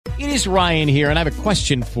It is Ryan here, and I have a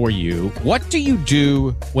question for you. What do you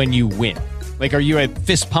do when you win? Like, are you a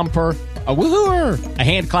fist pumper, a woohooer, a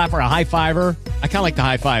hand clapper, a high fiver? I kind of like the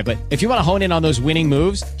high five, but if you want to hone in on those winning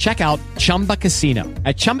moves, check out Chumba Casino.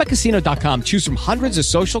 At ChumbaCasino.com, choose from hundreds of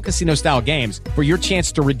social casino-style games for your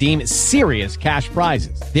chance to redeem serious cash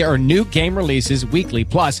prizes. There are new game releases weekly,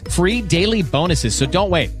 plus free daily bonuses. So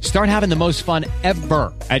don't wait. Start having the most fun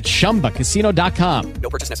ever at ChumbaCasino.com.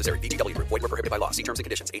 No purchase necessary. VGW Group. Void where prohibited by law. See terms and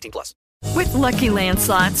conditions. 18+. With Lucky Land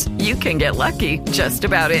Slots, you can get lucky just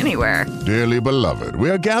about anywhere. Dearly beloved,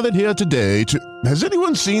 we are gathered here today to... Has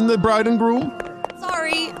anyone seen the bride and groom?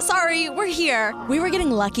 Sorry, we're here. We were getting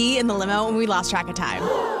lucky in the limo and we lost track of time.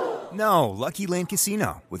 No, Lucky Land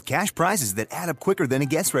Casino, with cash prizes that add up quicker than a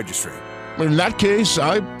guest registry. In that case,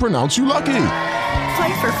 I pronounce you lucky.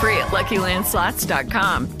 Play for free at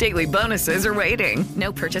LuckyLandSlots.com. Daily bonuses are waiting.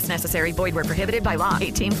 No purchase necessary. Void where prohibited by law.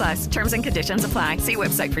 18+. Terms and conditions apply. See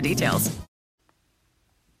website for details.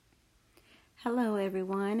 Hello,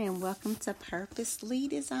 everyone, and welcome to Purposely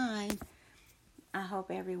Designed. I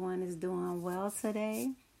hope everyone is doing well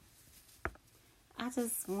today. I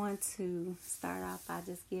just want to start off by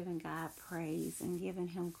just giving God praise and giving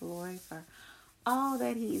Him glory for all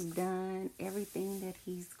that He's done, everything that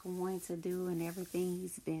He's going to do, and everything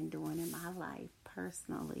He's been doing in my life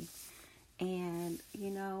personally. And,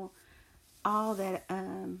 all that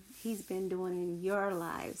He's been doing in your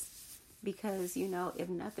lives. Because, if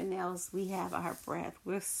nothing else, we have our breath.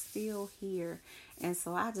 We're still here. And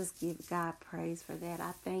so I just give God praise for that.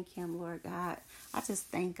 I thank Him, Lord God. I just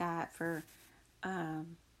thank God for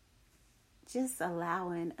just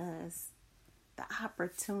allowing us the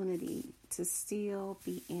opportunity to still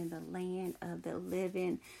be in the land of the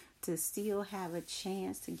living, to still have a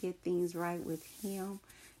chance to get things right with Him.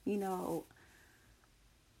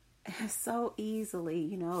 So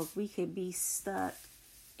easily, we could be stuck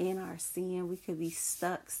in our sin. We could be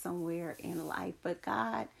stuck somewhere in life. But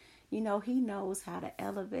God, He knows how to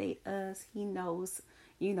elevate us. He knows,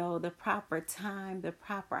 the proper time, the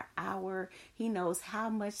proper hour. He knows how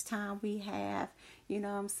much time we have,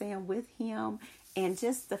 with Him. And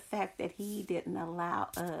just the fact that He didn't allow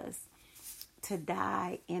us to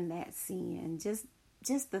die in that sin.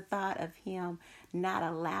 Just the thought of Him not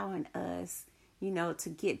allowing us, to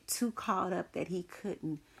get too caught up that He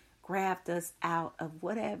couldn't grabbed us out of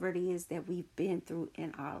whatever it is that we've been through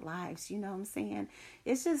in our lives. You know what I'm saying?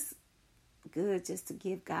 It's just good just to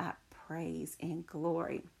give God praise and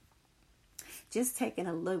glory. Just taking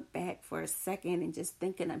a look back for a second and just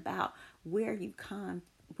thinking about where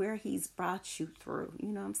He's brought you through. You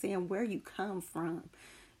know what I'm saying? Where you come from.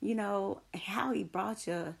 How He brought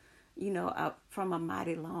you, up from a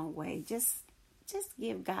mighty long way. Just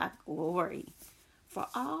give God glory for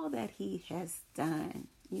all that He has done.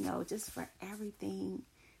 Just for everything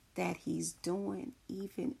that He's doing,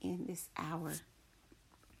 even in this hour.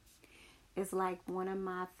 It's like one of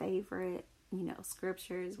my favorite,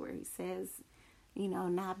 scriptures where He says,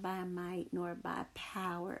 not by might nor by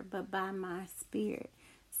power, but by my spirit,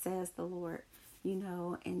 says the Lord.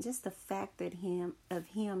 And just the fact that Him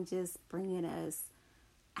just bringing us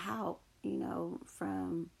out,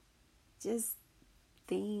 from just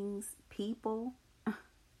things, people,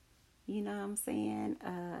 you know what I'm saying?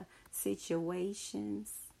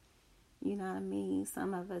 Situations. You know what I mean?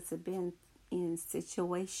 Some of us have been in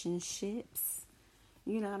situationships.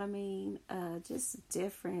 You know what I mean? Just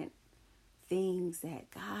different things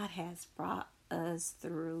that God has brought us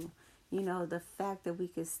through. The fact that we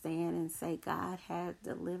could stand and say, God has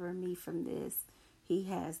delivered me from this. He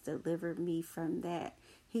has delivered me from that.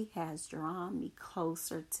 He has drawn me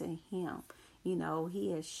closer to Him.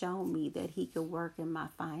 He has shown me that He could work in my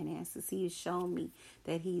finances. He has shown me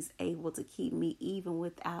that He's able to keep me even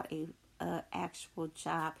without a actual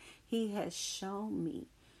job. He has shown me,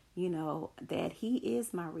 that He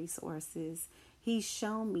is my resources. He's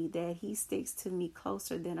shown me that He sticks to me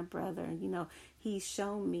closer than a brother. He's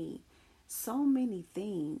shown me so many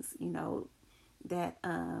things, that,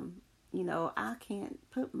 I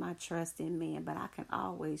can't put my trust in man, but I can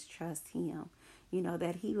always trust Him.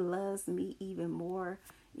 That He loves me even more,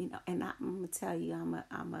 and I'm going to tell you,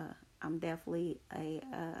 I'm definitely a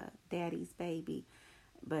daddy's baby,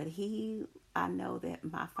 but I know that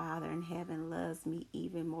my Father in heaven loves me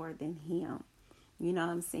even more than Him, you know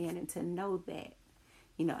what I'm saying? And to know that,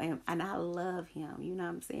 and I love Him, you know what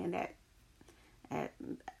I'm saying?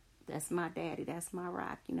 That's my daddy, that's my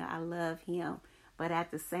rock, I love Him, but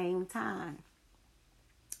at the same time,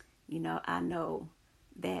 I know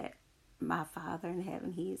that my Father in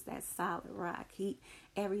heaven, He is that solid rock.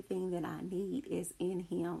 Everything that I need is in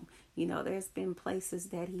Him. There's been places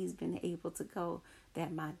that He's been able to go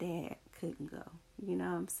that my dad couldn't go. You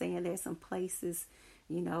know what I'm saying? There's some places,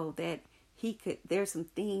 that there's some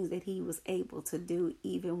things that he was able to do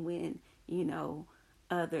even when,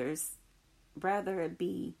 others, rather it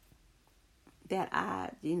be that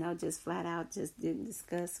I, just flat out just didn't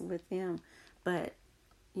discuss with him. But,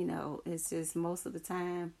 it's just most of the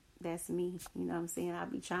time, that's me. You know what I'm saying? I'll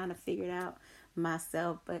be trying to figure it out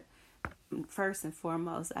myself. But first and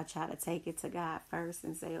foremost, I try to take it to God first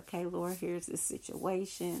and say, okay, Lord, here's the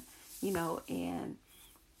situation, and,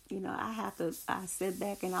 I sit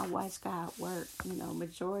back and I watch God work.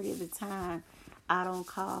 Majority of the time, I don't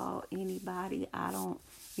call anybody. I don't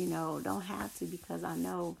have to, because I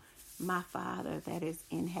know my Father that is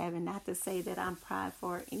in heaven. Not to say that I'm prideful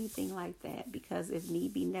or anything like that, because if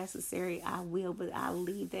need be necessary, I will, but I'll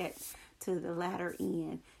leave that to the latter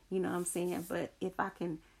end. You know what I'm saying? But if I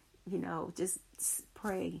can, just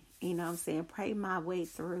pray, pray my way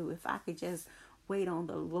through. If I could just wait on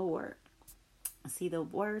the Lord. See, the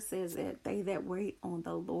word says that they that wait on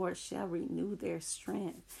the Lord shall renew their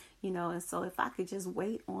strength, and so if I could just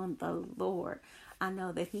wait on the Lord, I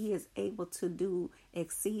know that he is able to do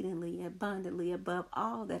exceedingly abundantly above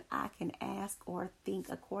all that I can ask or think,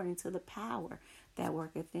 according to the power that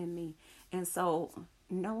worketh in me. And so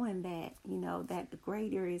knowing that, that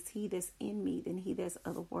greater is he that's in me than he that's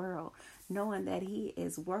of the world, knowing that he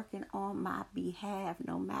is working on my behalf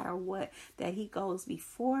no matter what, that he goes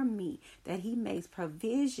before me, that he makes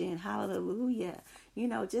provision, hallelujah,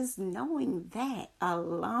 just knowing that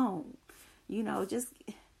alone, you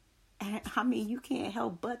can't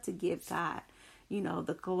help but to give God,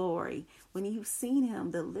 the glory when you've seen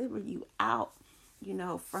him deliver you out,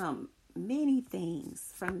 from many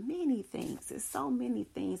things. There's so many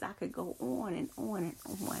things. I could go on and on and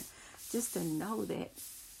on, just to know that,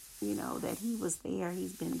 that he was there.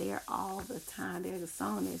 He's been there all the time. There's a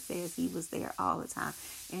song that says he was there all the time,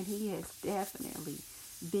 and he has definitely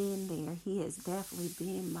been there. He has definitely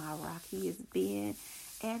been my rock. He has been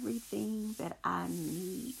everything that I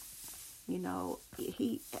need.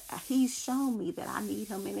 He's shown me that I need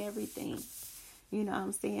him in everything. You know what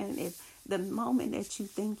I'm saying? If the moment that you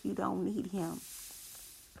think you don't need him,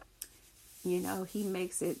 he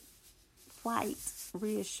makes it quite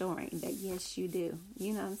reassuring that yes, you do.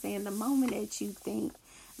 You know what I'm saying? The moment that you think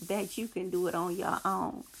that you can do it on your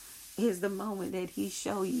own is the moment that he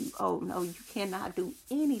show you, oh no, you cannot do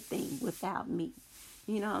anything without me.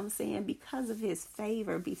 You know what I'm saying? Because of his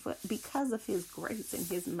favor, because of his grace and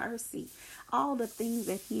his mercy, all the things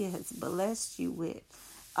that he has blessed you with,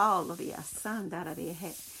 all of the asanda de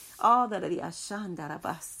he, all the ashanda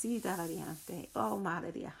basi de oh my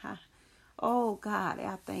ha. Oh God,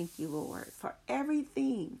 I thank you, Lord, for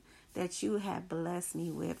everything that you have blessed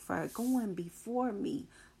me with, for going before me.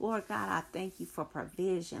 Lord God, I thank you for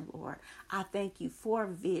provision, Lord. I thank you for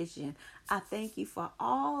vision. I thank you for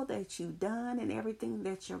all that you've done and everything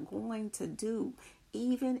that you're going to do,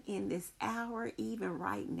 even in this hour, even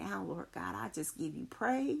right now, Lord God. I just give you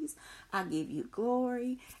praise. I give you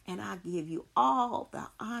glory, and I give you all the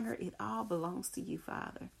honor. It all belongs to you,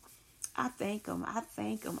 Father. I thank him. I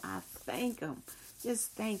thank him. I thank him.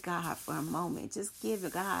 Just thank God for a moment. Just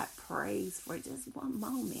give God praise for just one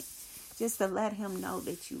moment. Just to let him know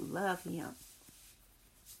that you love him.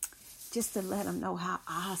 Just to let him know how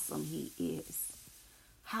awesome he is.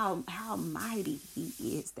 How mighty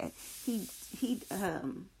he is. That he'll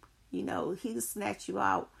snatch you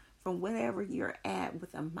out from wherever you're at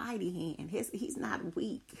with a mighty hand. He's not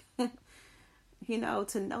weak. To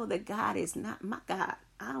know that God is not my God.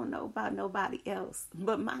 I don't know about nobody else,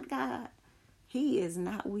 but my God, he is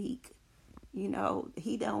not weak. He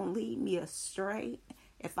don't lead me astray.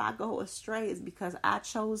 If I go astray, it's because I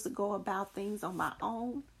chose to go about things on my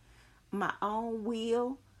own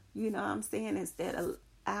will. You know what I'm saying? Instead of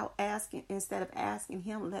asking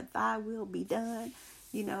him, let thy will be done.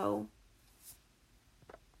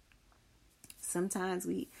 Sometimes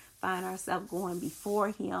we find ourselves going before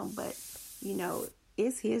him, but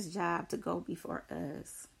it's his job to go before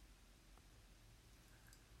us.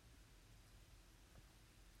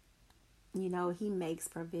 He makes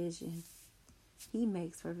provision. He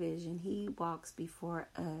makes provision. He walks before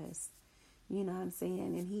us. You know what I'm saying?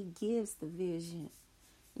 And he gives the vision.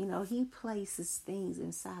 He places things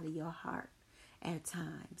inside of your heart at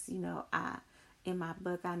times. In my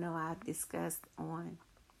book, I know I discussed on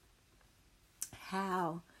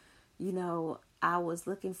how, I was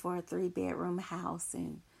looking for a 3-bedroom house,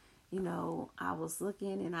 and, I was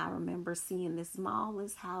looking, and I remember seeing the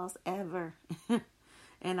smallest house ever.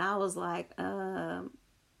 And I was like, I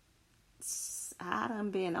done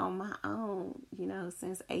been on my own,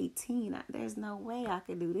 since 18. There's no way I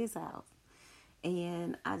could do this house.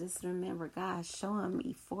 And I just remember God showing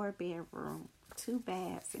me 4-bedroom, 2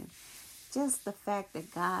 baths, and just the fact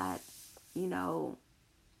that God,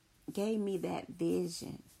 gave me that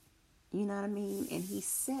vision. You know what I mean? And he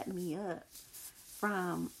set me up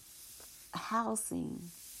from housing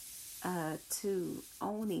to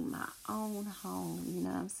owning my own home. You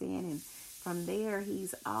know what I'm saying? And from there, he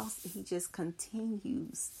just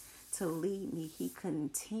continues to lead me. He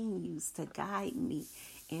continues to guide me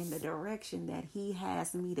in the direction that he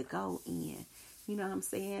has me to go in. You know what I'm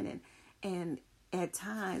saying? And at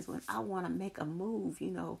times when I want to make a move,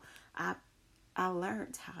 I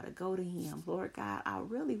learned how to go to him. Lord God, I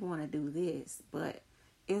really want to do this, but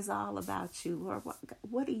it's all about you. Lord,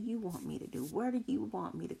 what do you want me to do? Where do you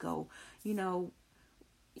want me to go? It's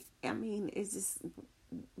just,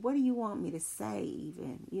 what do you want me to say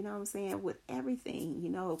even? You know what I'm saying? With everything,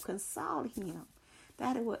 consult him.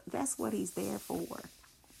 That's what he's there for.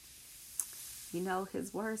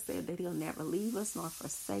 His word said that he'll never leave us nor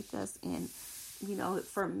forsake us. And,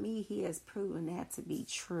 for me, he has proven that to be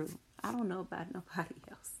true. I don't know about nobody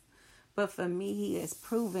else. But for me, he has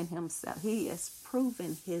proven himself. He has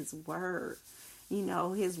proven his word.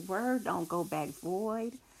 His word don't go back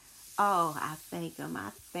void. Oh, I thank him. I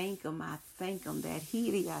thank him. I thank him that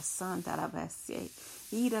he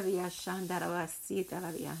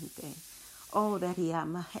oh, that he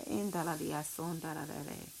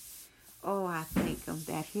oh, I thank him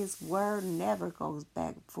that his word never goes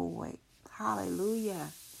back void.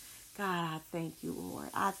 Hallelujah. God, I thank you, Lord.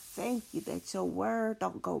 I thank you that your word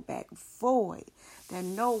don't go back void, that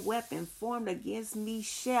no weapon formed against me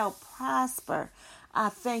shall prosper. I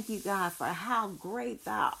thank you, God, for how great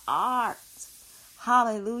thou art.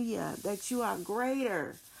 Hallelujah. That you are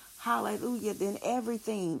greater. Hallelujah. Than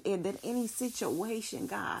everything and than any situation,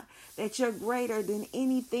 God. That you're greater than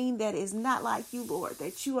anything that is not like you, Lord.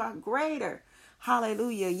 That you are greater.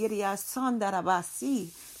 Hallelujah. Yiriya sandarabasi.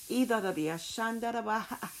 Idarabiya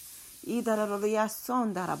shandarabaha.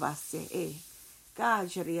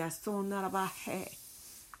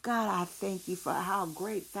 God, I thank you for how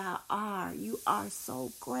great thou art. You are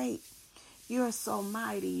so great. You're so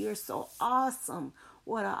mighty. You're so awesome.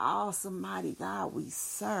 What an awesome, mighty God we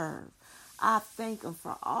serve. I thank him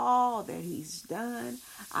for all that he's done.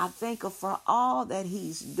 I thank him for all that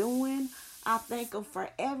he's doing. I thank him for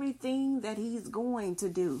everything that he's going to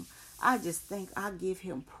do. I give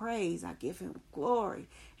him praise. I give him glory.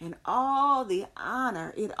 And all the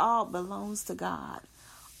honor, it all belongs to God.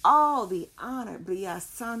 All the honor.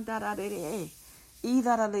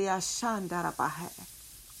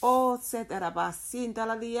 Oh,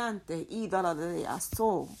 setarabasindalaliante,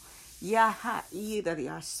 idalaliaso. Yaha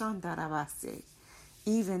idalia shandarabase.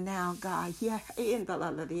 Even now, God,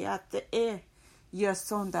 indalaliate,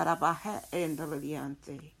 yasondarabaha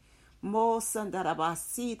indalaliante. Mo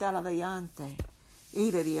sandarabasi dalaliante.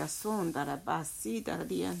 Idalia sondarabasi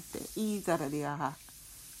dalaliante, idaliaha.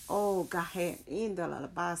 Oh, God,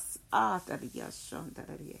 indalabas atalia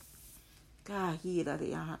shandaralia. God,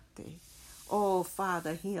 idaliante. Oh,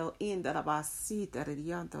 Father, heal in the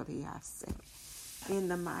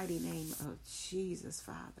mighty name of Jesus,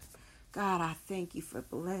 Father. God, I thank you for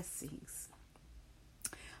blessings.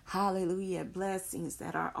 Hallelujah. Blessings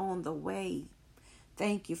that are on the way.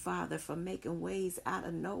 Thank you, Father, for making ways out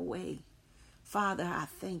of no way. Father, I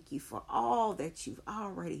thank you for all that you've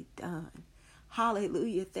already done.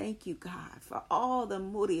 Hallelujah. Thank you, God, for all the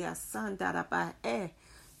Muria Sandaraba'e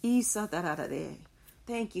Isadarade.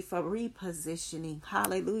 Thank you for repositioning.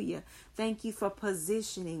 Hallelujah. Thank you for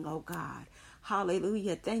positioning, oh God.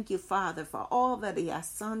 Hallelujah. Thank you, Father, for all that the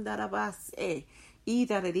asandarabase.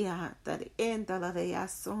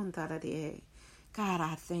 God,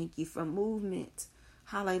 I thank you for movement.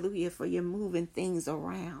 Hallelujah. For you moving things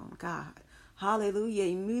around, God. Hallelujah.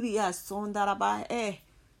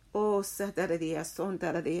 Oh,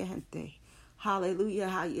 hallelujah.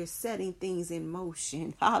 How you're setting things in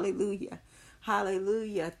motion. Hallelujah.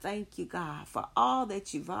 Hallelujah. Thank you, God, for all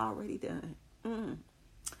that you've already done.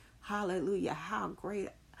 Hallelujah. How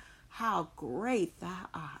great thou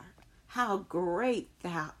art. How great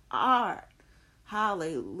thou art.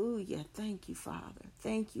 Hallelujah. Thank you, Father.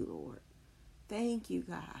 Thank you, Lord. Thank you,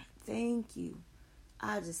 God. Thank you.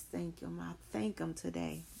 I just thank him. I thank him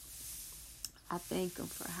today. I thank him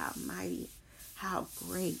for how mighty, how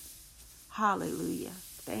great. Hallelujah.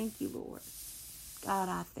 Thank you, Lord. God,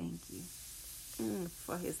 I thank you.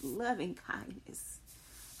 For his loving kindness.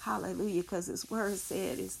 Hallelujah. Because his word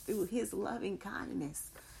said it's through his loving kindness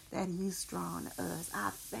that he's drawn us. I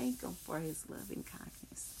thank him for his loving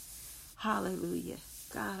kindness. Hallelujah.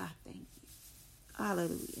 God, I thank you.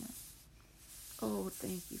 Hallelujah. Oh,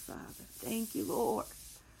 thank you, Father. Thank you, Lord.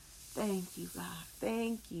 Thank you, God.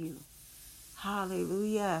 Thank you.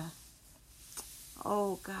 Hallelujah.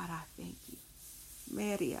 Oh, God, I thank you.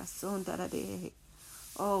 Maria Sondarade.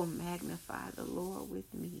 Oh, magnify the Lord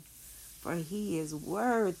with me, for he is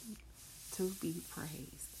worthy to be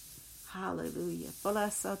praised. Hallelujah.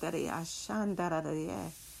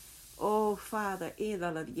 Oh, Father,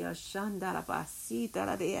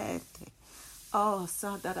 oh,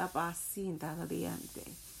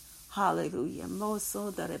 hallelujah.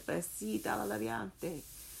 Moso da repesita la variante.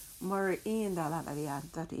 Mer in da la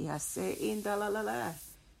variante dia se in da la.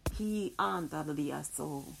 He anda dia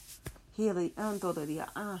so. Healy ando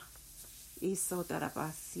dia Iso da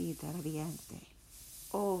repesita la variante.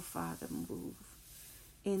 Oh, Father, move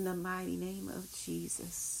in the mighty name of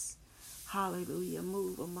Jesus. Hallelujah.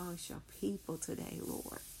 Move amongst your people today,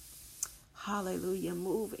 Lord. Hallelujah.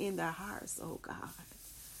 Move in their hearts, oh God.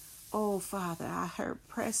 Oh, Father, I heard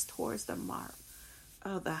press towards the mark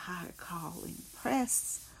of the high calling.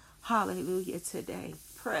 Press, hallelujah, today.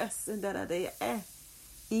 Press in that day.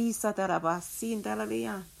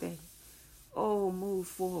 Oh, move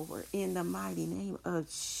forward in the mighty name of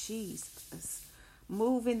Jesus.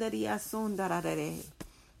 Move in the diasundare.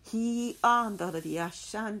 He under the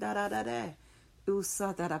diashandare.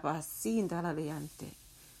 Usadarabasindariante.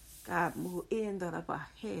 God, move in the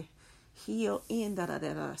bahe. Heal in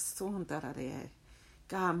the sundare.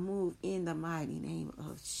 God, move in the mighty name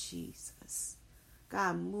of Jesus.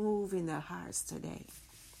 God, move in their hearts today.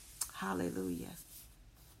 Hallelujah.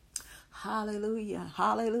 Hallelujah.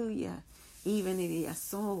 Hallelujah. Even in their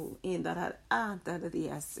soul, in the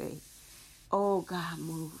say, oh God,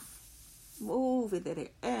 move. Move in the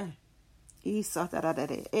air.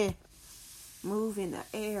 Move in the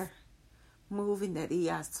air. Move in the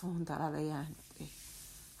yasundariante.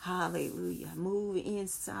 Hallelujah. Move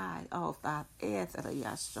inside of that air.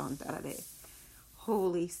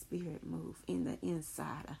 Holy Spirit, move in the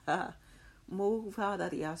inside. Move out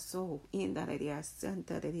of your soul. In the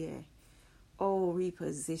center of the air. Oh,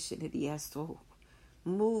 reposition of your soul.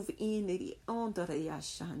 Move in the under the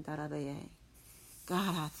air.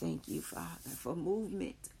 God, I thank you, Father, for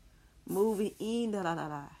movement. Moving in the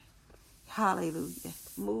la. Hallelujah.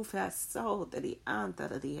 Move our soul to the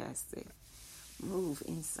under the air. Move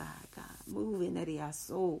inside, God. Move in their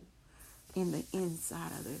soul, in the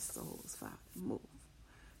inside of their souls, Father. Move.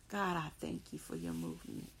 God, I thank you for your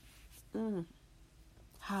movement.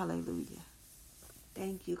 Hallelujah.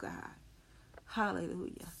 Thank you, God.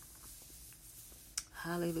 Hallelujah.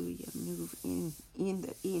 Hallelujah. Move in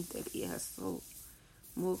their soul.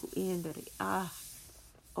 Move in the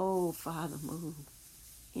Oh, Father, move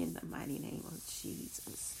in the mighty name of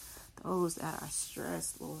Jesus. Those that are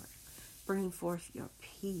stressed, Lord, bring forth your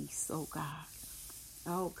peace, oh God.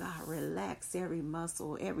 Oh God, relax every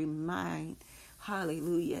muscle, every mind.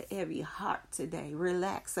 Hallelujah. Every heart today.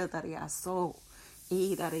 Relax your soul.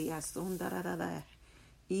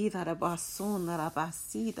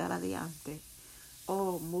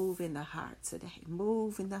 Oh, move in the heart today.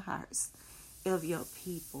 Move in the hearts of your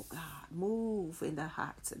people, God. Move in the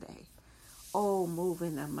heart today. Oh, move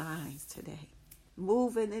in the minds today.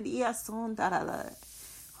 Move in the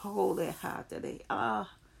holy heart today.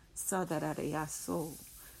 So that I soul.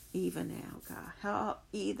 Even now, God. Help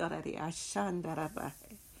either the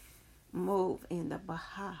move in the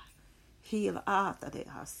Baha. Heal after the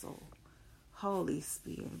soul. Holy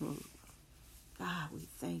Spirit, move. God, we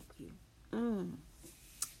thank you.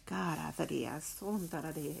 God, after the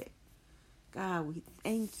God, we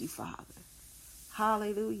thank you, Father.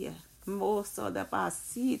 Hallelujah. Moso da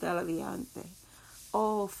pasita laviante.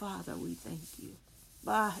 Oh, Father, we thank you.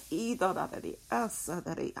 Bah, idora de asa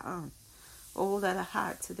de an. Oh, that a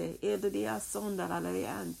heart today.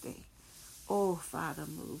 Oh, Father,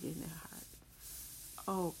 move in their heart.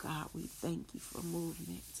 Oh, God, we thank you for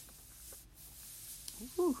movement.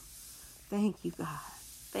 Whew. Thank you, God.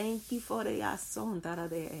 Thank you for the asondara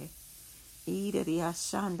de. Ida the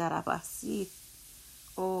ashandara basi.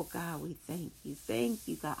 Oh, God, we thank you. Thank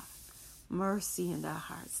you, God. Mercy in their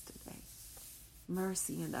hearts today.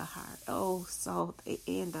 Mercy in the heart. Oh, so the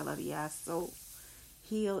end of the soul.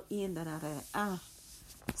 Heal in the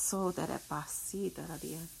so that it pasita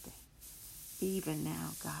radiante. Even now,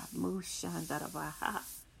 God, mushandarabaha.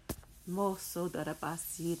 Moso da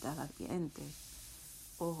pasita radiante.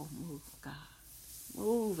 Oh, move, God.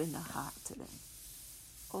 Move in the heart today.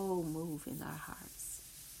 Oh, move in our hearts.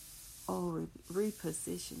 Oh,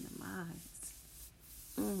 reposition the minds.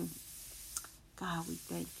 God, we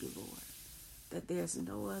thank you, Lord, that there's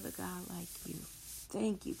no other God like you.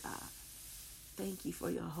 Thank you, God. Thank you for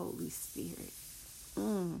your Holy Spirit.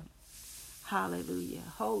 Hallelujah.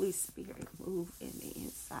 Holy Spirit, move in the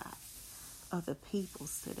inside of the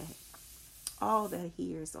peoples today. All that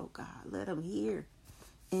hears, oh God, let them hear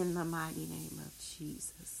in the mighty name of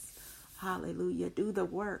Jesus. Hallelujah. Do the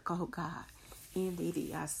work, oh God. In the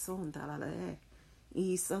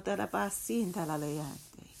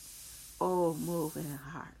oh, move in the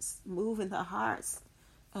hearts. Move in the hearts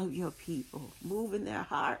of your people. Move in their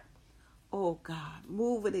heart. Oh God,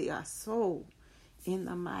 move in their soul. In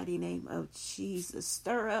the mighty name of Jesus.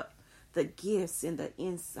 Stir up the gifts in the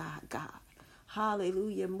inside, God.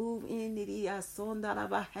 Hallelujah. Move in the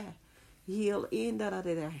heal in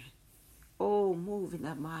the oh, move in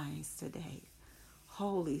the minds today.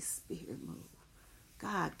 Holy Spirit, move.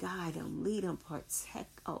 God, guide them, lead them,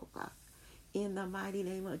 protect, oh God. In the mighty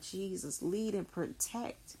name of Jesus, lead and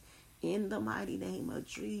protect. In the mighty name of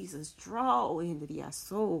Jesus, draw into their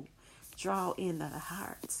soul, draw into the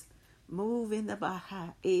hearts. Move in the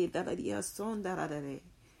Baha,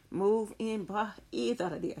 move in Bah,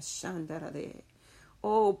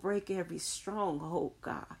 oh, break every stronghold,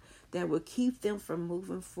 God, that will keep them from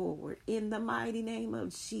moving forward. In the mighty name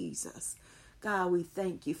of Jesus, God, we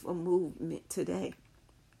thank you for movement today.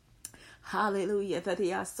 Hallelujah.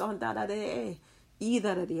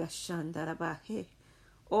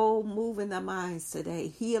 Oh, move in the minds today.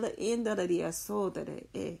 Heal it in the soul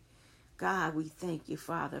today. God, we thank you,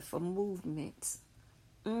 Father, for movement.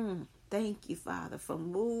 Thank you, Father, for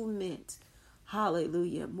movement.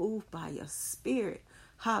 Hallelujah. Move by your spirit.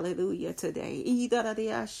 Hallelujah today.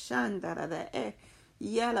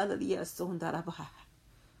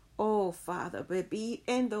 Oh, Father, baby,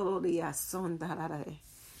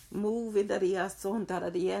 move in the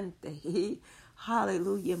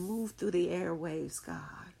hallelujah. Move through the airwaves,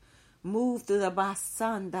 God. Move through the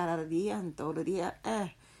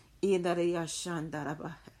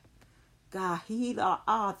God, heal our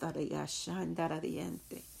author.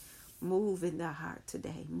 Move in the heart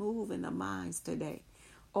today. Move in the minds today.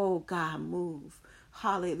 Oh, God, move.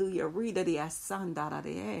 Hallelujah. Read the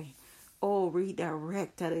asandara. Oh,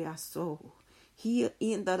 redirect their soul. Heal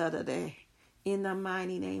in the day. In the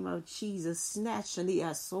mighty name of Jesus, snatch the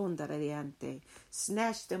asondariante.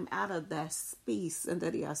 Snatch them out of that space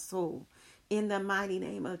under their soul. In the mighty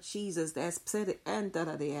name of Jesus, that's said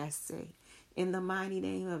under the essay. In the mighty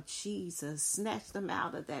name of Jesus, snatch them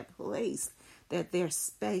out of that place, that their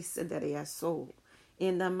space under their soul.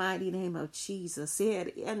 In the mighty name of Jesus,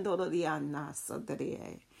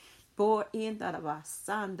 pour in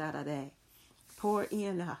the pour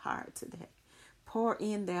in the heart today. Pour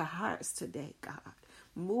in their hearts today, God.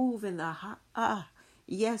 Move in the heart.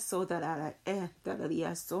 Yes, so that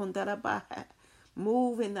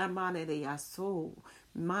move in their mind and their soul.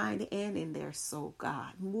 Mind and in their soul,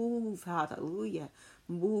 God. Move, hallelujah.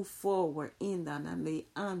 Move forward in the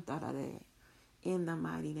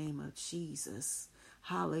mighty name of Jesus.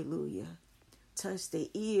 Hallelujah. Touch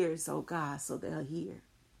the ears, oh God, so they'll hear.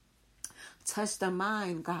 Touch the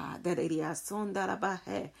mind, God, that it is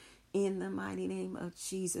in the mighty name of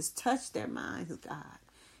Jesus. Touch their minds, God.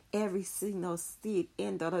 Every single step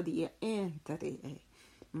in the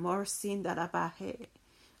mercy in the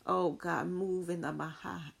oh God, move in the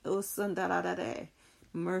maha.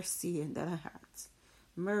 Mercy in the hearts.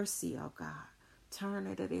 Mercy, oh God. Turn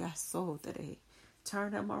it to their soul today.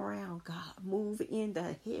 Turn them around, God. Move in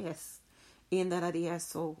the heads, in their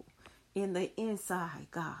soul. In the inside,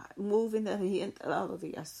 God. Move in the of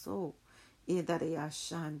their soul. In the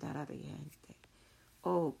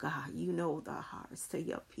oh God, you know the hearts to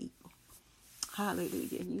your people.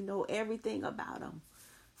 Hallelujah. You know everything about them.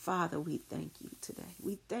 Father, we thank you today.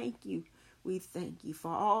 We thank you. We thank you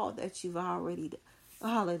for all that you've already done.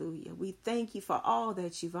 Hallelujah. We thank you for all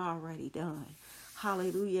that you've already done.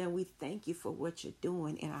 Hallelujah. And we thank you for what you're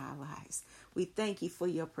doing in our lives. We thank you for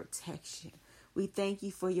your protection. We thank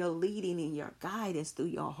you for your leading and your guidance through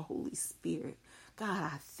your Holy Spirit. God,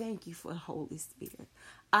 I thank you for the Holy Spirit.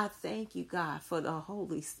 I thank you, God, for the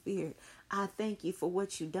Holy Spirit. I thank you for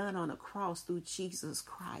what you've done on the cross through Jesus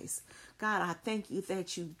Christ. God, I thank you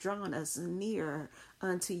that you've drawn us nearer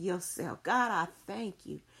unto yourself. God, I thank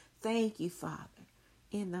you. Thank you, Father,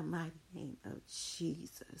 in the mighty name of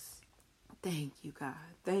Jesus. Thank you, God.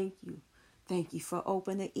 Thank you. Thank you for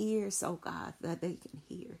opening ears, oh God, that they can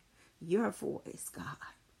hear your voice, God.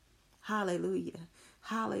 Hallelujah.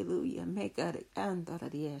 Hallelujah. Make it under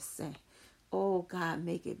the essay. Oh God,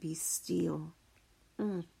 make it be still.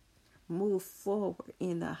 Move forward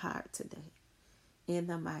in the heart today. In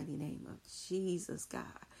the mighty name of Jesus, God.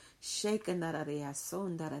 Shake another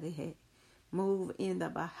day. Move in the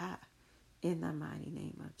Baha. In the mighty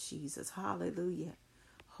name of Jesus. Hallelujah.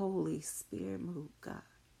 Holy Spirit, move, God.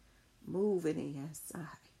 Move it in your side.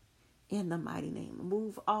 In the mighty name.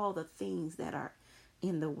 Move all the things that are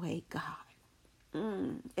in the way, God.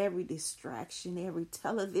 Every distraction, every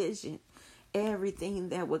television, everything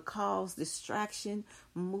that would cause distraction,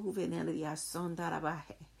 move it into the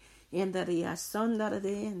asondarabahe. In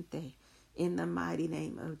the mighty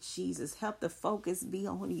name of Jesus. Help the focus be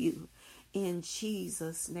on you. In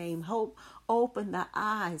Jesus' name. Hope, open the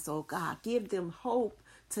eyes, oh God. Give them hope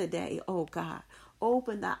today, oh God.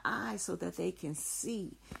 Open the eyes so that they can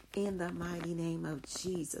see in the mighty name of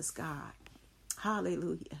Jesus, God.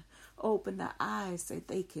 Hallelujah. Open the eyes so that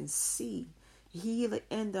they can see. Heal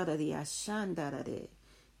in the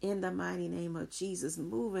mighty name of Jesus.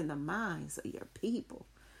 Move in the minds of your people.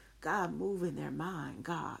 God, move in their mind,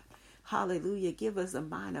 God. Hallelujah. Give us a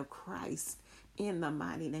mind of Christ in the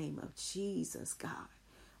mighty name of Jesus, God.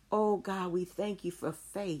 Oh, God, we thank you for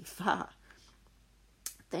faith.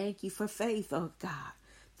 Thank you for faith, oh God.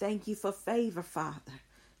 Thank you for favor, Father.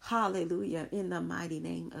 Hallelujah. In the mighty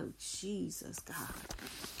name of Jesus, God.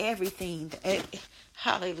 Everything,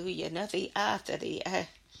 hallelujah. Nothing after the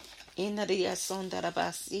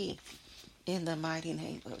in the mighty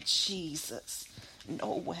name of Jesus.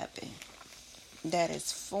 No weapon that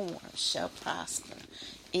is formed shall prosper.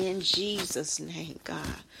 In Jesus' name,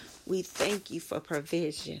 God. We thank you for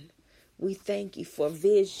provision. We thank you for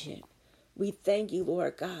vision. We thank you,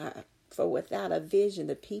 Lord God, for without a vision,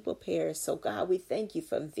 the people perish. So, God, we thank you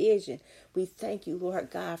for vision. We thank you, Lord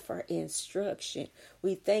God, for instruction.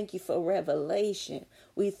 We thank you for revelation.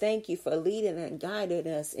 We thank you for leading and guiding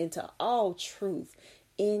us into all truth.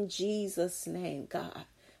 In Jesus' name, God.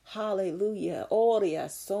 Hallelujah. Oh,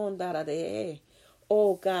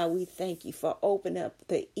 God, we thank you for opening up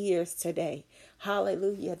the ears today.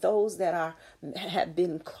 Hallelujah. Those that have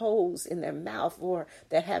been closed in their mouth, Lord,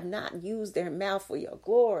 that have not used their mouth for your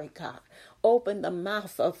glory, God. Open the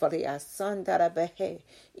mouth of the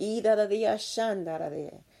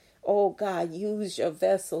Oh, God, use your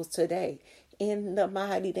vessels today in the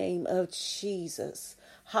mighty name of Jesus.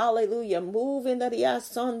 Hallelujah. Move in the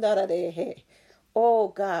Oh,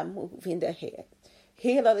 God, move in the head.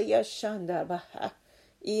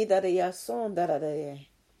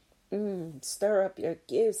 Stir up your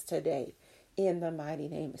gifts today in the mighty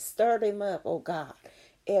name. Stir them up, oh God.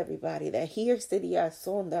 Everybody that hears the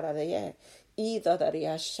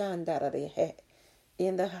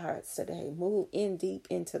in the hearts today. Move in deep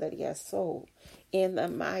into the soul in the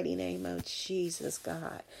mighty name of Jesus,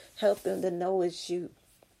 God. Help them to know it's you.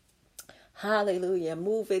 Hallelujah.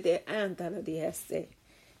 Move it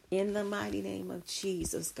in the mighty name of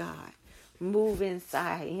Jesus, God. Move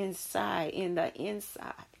inside, in the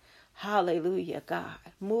inside. Hallelujah, God.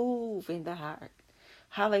 Move in the heart.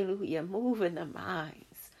 Hallelujah. Move in the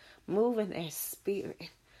minds. Move in their spirit.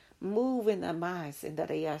 Move in the minds and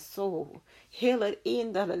their soul. Heal it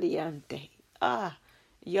in the liante.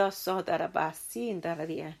 Yo so that abasin the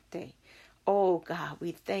liante. Oh, God,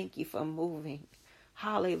 we thank you for moving.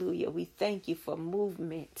 Hallelujah. We thank you for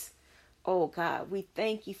movement. Oh, God, we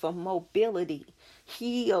thank you for mobility.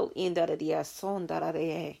 Heal in the son that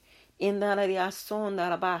in the son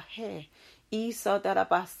that abahe. Isa that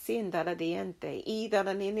abasin that diente. Ida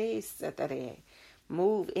the ninis.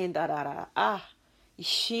 Move in the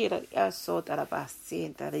Shira so that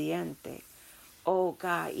abasin that diente. Oh,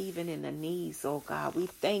 God, even in the knees, oh, God, we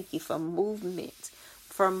thank you for movement,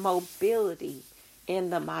 for mobility in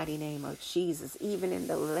the mighty name of Jesus, even in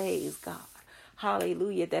the legs, God.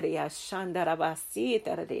 Hallelujah, that they are shandarabasi,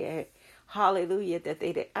 that they hallelujah, that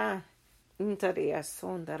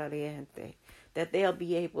that they'll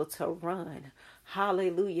be able to run.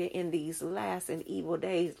 Hallelujah, in these last and evil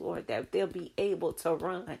days, Lord, that they'll be able to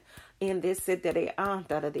run in this city.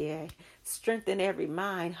 Strengthen every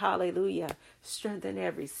mind. Hallelujah. Strengthen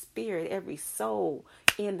every spirit, every soul.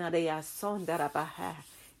 In the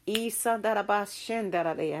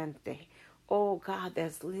Oh, God,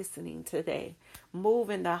 that's listening today. Move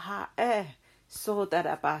in the heart.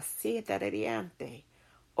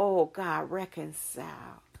 Oh, God,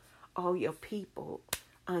 reconcile all your people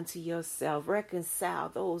unto yourself. Reconcile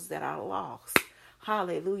those that are lost.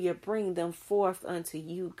 Hallelujah. Bring them forth unto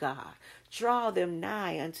you, God. Draw them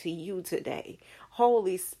nigh unto you today.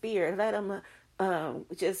 Holy Spirit, let them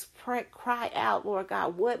just cry out, Lord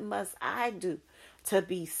God, what must I do to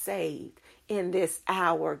be saved in this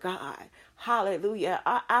hour, God? Hallelujah.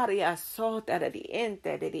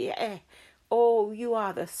 Oh, you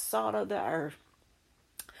are the salt of the earth.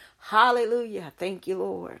 Hallelujah. Thank you,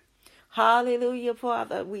 Lord. Hallelujah,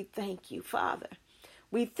 Father. We thank you, Father.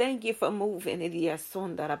 We thank you for moving in the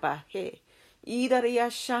Yasondarabahe. Idariya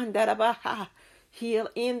Shandarabaha. Heal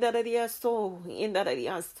in the soul, in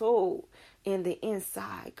the soul, in the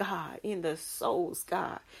inside, God, in the souls,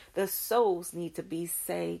 God. The souls need to be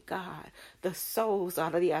saved, God. The souls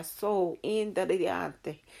are the soul in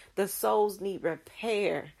the souls need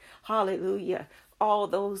repair. Hallelujah. All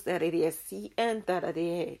those that it is, see, and that it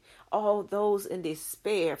is, all those in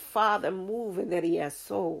despair, Father, move in their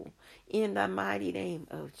soul in the mighty name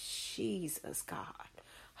of Jesus, God.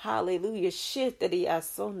 Hallelujah. Shift the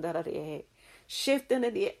son that it is, shift in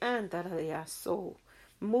the end that it is soul,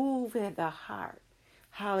 move in the heart.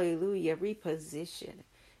 Hallelujah. Reposition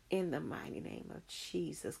in the mighty name of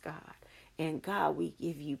Jesus, God. And God, we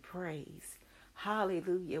give you praise.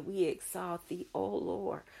 Hallelujah. We exalt thee, O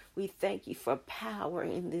Lord. We thank you for power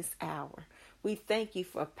in this hour. We thank you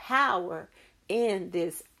for power in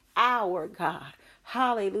this hour, God.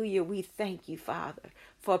 Hallelujah. We thank you, Father,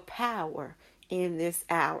 for power in this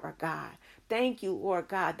hour, God. Thank you, Lord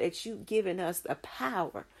God, that you've given us the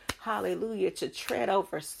power, hallelujah, to tread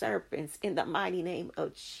over serpents in the mighty name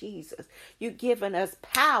of Jesus. You've given us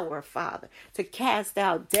power, Father, to cast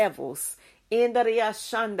out devils. Hallelujah,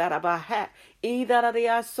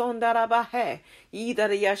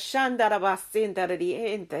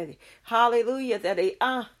 that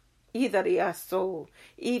either soul.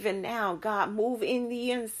 Even now, God, move in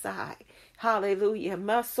the inside. Hallelujah. In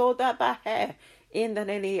the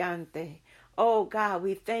neniante. Oh God,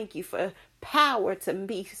 we thank you for power to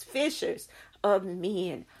be fishers of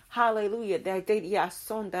men. Hallelujah. That they are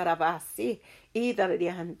son darabasi. Either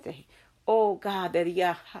diante. Oh God, that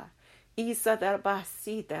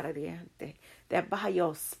that by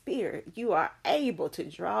your spirit you are able to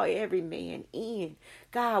draw every man in.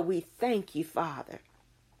 God, we thank you, Father.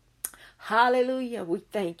 Hallelujah. We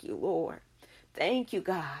thank you, Lord. Thank you,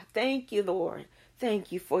 God. Thank you, Lord.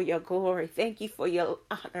 Thank you for your glory. Thank you for your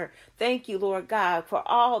honor. Thank you, Lord God, for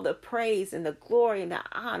all the praise and the glory and the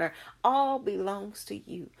honor. All belongs to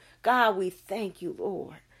you. God, we thank you,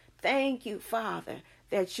 Lord. Thank you, Father,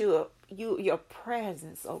 that your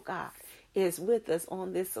presence, oh God, is with us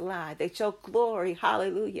on this live, that your glory,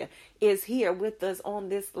 hallelujah, is here with us on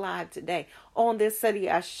this live today, on this city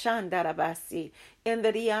Ashandarabasi, in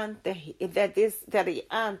the Riante,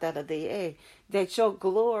 that your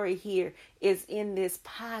glory here is in this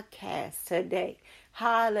podcast today.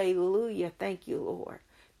 Hallelujah. Thank you, Lord.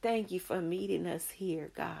 Thank you for meeting us here,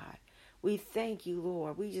 God. We thank you,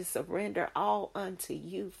 Lord. We just surrender all unto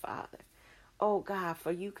you, Father. Oh God,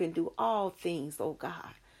 for you can do all things, oh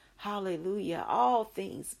God. Hallelujah. All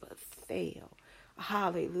things but fail.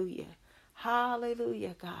 Hallelujah.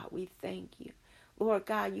 Hallelujah, God. We thank you. Lord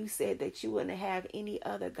God, you said that you wouldn't have any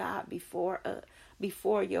other God before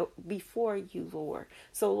you, Lord.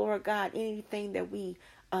 So, Lord God, anything that we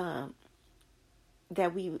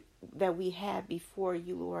have before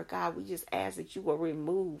you, Lord God, we just ask that you will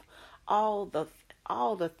remove all the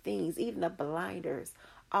things, even the blinders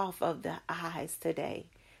off of the eyes today.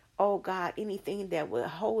 Oh God, anything that will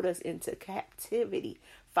hold us into captivity,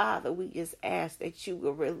 Father, we just ask that you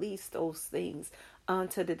will release those things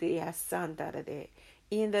unto the day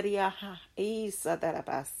in the riante.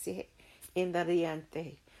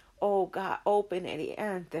 Oh God, open the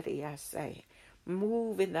ante, I say,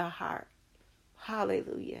 move in the heart.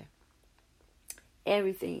 Hallelujah.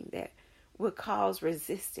 Everything that would cause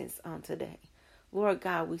resistance on today, Lord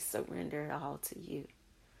God, we surrender it all to you.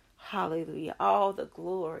 Hallelujah. All the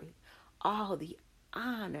glory, all the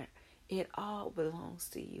honor, it all belongs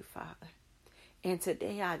to you, Father. And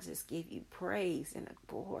today I just give you praise and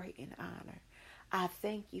glory and honor. I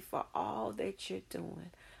thank you for all that you're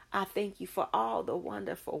doing. I thank you for all the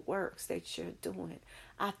wonderful works that you're doing.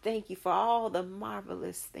 I thank you for all the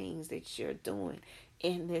marvelous things that you're doing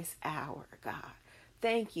in this hour, God.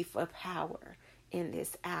 Thank you for power in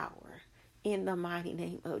this hour. In the mighty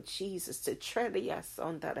name of Jesus, to tread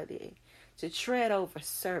over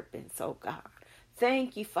serpents, oh God.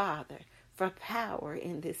 Thank you, Father, for power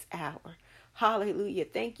in this hour. Hallelujah.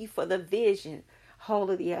 Thank you for the vision.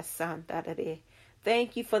 Hallelujah.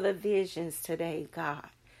 Thank you for the visions today, God.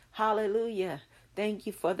 Hallelujah. Thank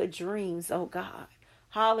you for the dreams, oh God.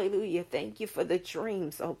 Hallelujah. Thank you for the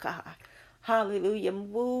dreams, oh God. Hallelujah.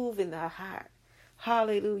 Move in the heart.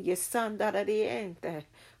 Hallelujah.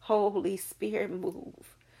 Holy Spirit,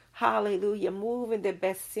 move. Hallelujah. Move in the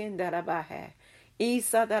best sin that I have.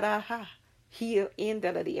 Heal in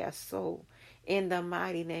the soul. In the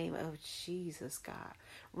mighty name of Jesus, God.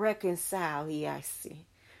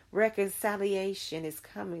 Reconciliation is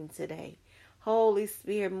coming today. Holy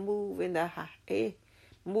Spirit, move in the heart.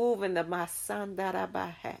 Move in the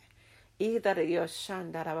masandarabaha. Either your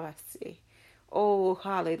shandarabasi. Oh,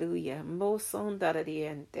 hallelujah.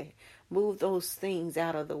 Mosondaradiente. Move those things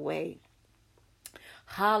out of the way.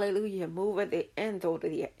 Hallelujah. Move at the end of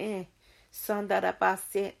the end.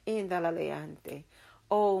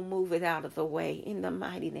 Oh, move it out of the way in the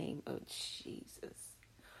mighty name of Jesus.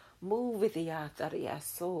 Move it out of your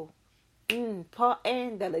soul.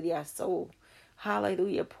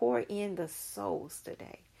 Hallelujah. Pour in the souls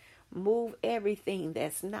today. Move everything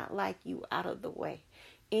that's not like you out of the way.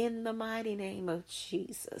 In the mighty name of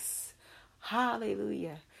Jesus.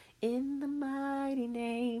 Hallelujah. In the mighty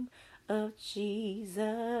name of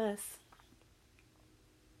Jesus.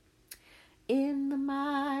 In the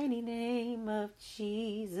mighty name of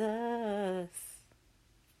Jesus.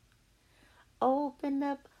 Open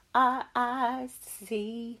up our eyes to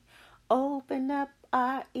see. Open up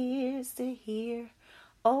our ears to hear.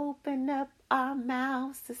 Open up our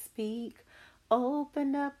mouths to speak.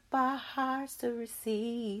 Open up our hearts to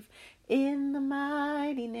receive. In the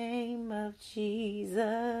mighty name of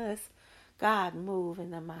Jesus. God, move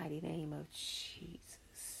in the mighty name of Jesus.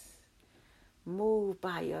 Move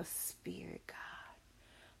by your Spirit, God.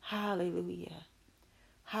 Hallelujah.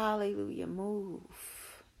 Hallelujah. Move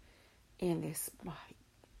in this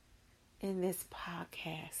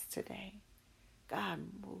podcast today. God,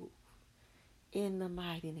 move in the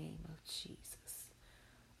mighty name of Jesus.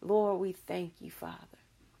 Lord, we thank you, Father.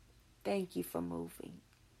 Thank you for moving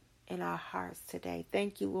in our hearts today.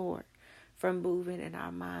 Thank you, Lord, for moving in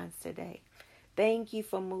our minds today. Thank you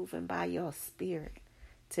for moving by your Spirit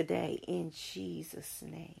today in Jesus'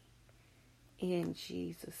 name. In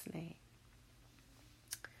Jesus' name.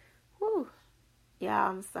 Whew. Yeah,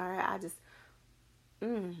 I'm sorry. I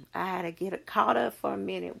had to get caught up for a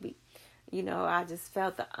minute. I just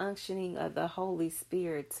felt the unctioning of the Holy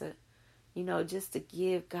Spirit to, just to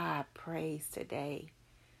give God praise today.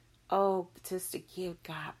 Oh, just to give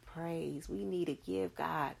God praise. We need to give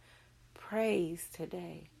God praise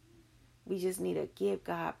today. We just need to give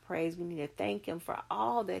God praise. We need to thank Him for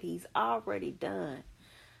all that He's already done.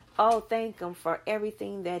 Oh, thank Him for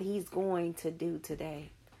everything that He's going to do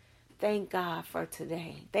today. Thank God for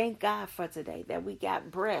today. Thank God for today that we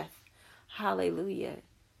got breath. Hallelujah.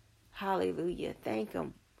 Hallelujah. Thank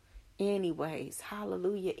Him anyways.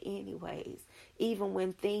 Hallelujah anyways. Even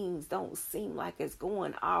when things don't seem like it's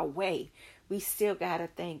going our way, we still got to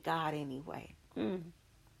thank God anyway.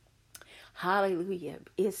 Hallelujah.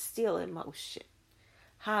 It's still in motion.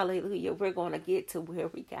 Hallelujah. We're going to get to where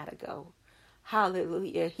we got to go.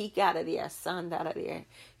 Hallelujah. He got it there, son out of there.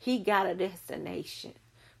 He got a destination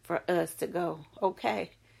for us to go.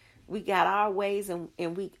 Okay. We got our ways and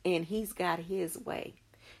He's got His way.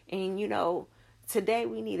 And today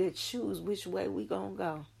we need to choose which way we going to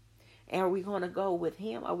go. And are we going to go with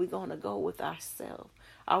Him? Are we going to go with ourselves?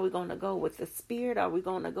 Are we going to go with the Spirit? Are we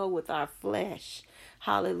going to go with our flesh?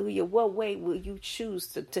 Hallelujah. What way will you choose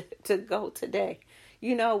to go today?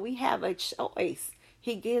 We have a choice.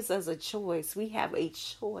 He gives us a choice. We have a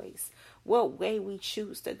choice. What way we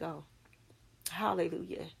choose to go.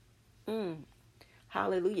 Hallelujah.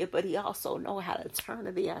 Hallelujah. But He also knows how to turn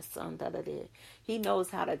it. He knows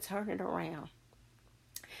how to turn it around.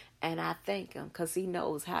 And I thank Him because He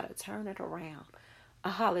knows how to turn it around.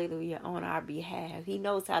 Hallelujah. On our behalf. He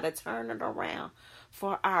knows how to turn it around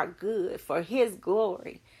for our good, for His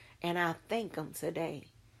glory. And I thank Him today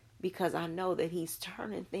because I know that He's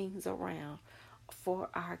turning things around for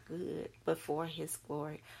our good, but for His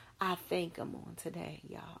glory. I thank Him on today,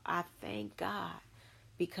 y'all. I thank God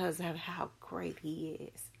because of how great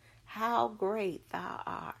He is. How great Thou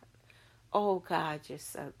art. Oh, God, You're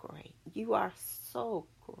so great. You are so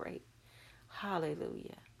great.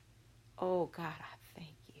 Hallelujah. Oh, God, I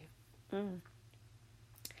thank You.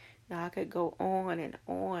 Now, I could go on and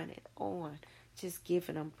on and on just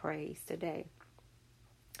giving Him praise today.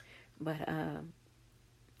 But,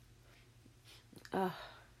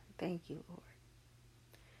 thank You, Lord.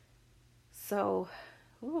 So,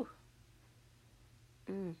 whew.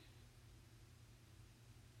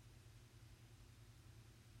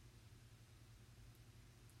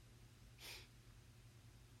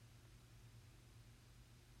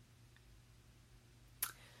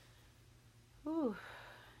 Whew.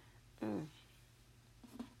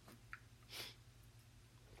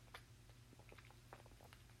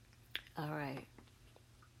 All right.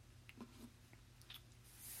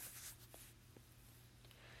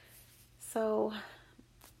 So,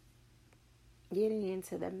 getting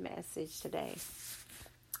into the message today.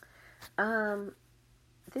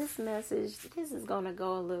 This is going to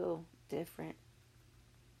go a little different.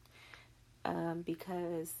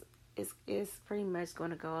 Because it's pretty much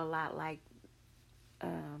going to go a lot like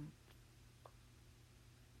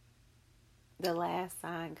the last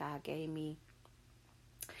sign God gave me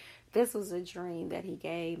this was a dream that he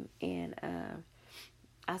gave, and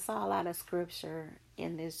I saw a lot of scripture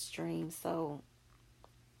in this dream, so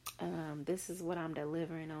this is what I'm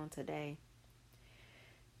delivering on today.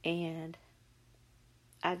 And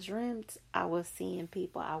I dreamt I was seeing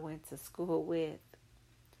people I went to school with.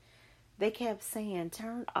 They kept saying,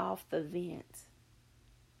 turn off the vent.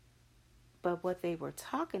 But what they were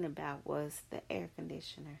talking about was the air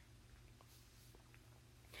conditioner.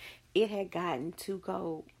 It had gotten too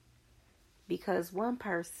cold because one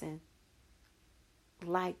person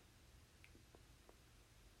liked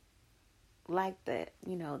the,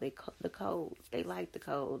 the cold. They like the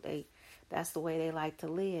cold. That's the way they like to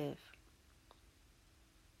live,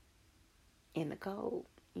 in the cold,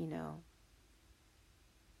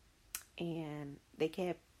 And they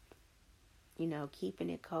kept, keeping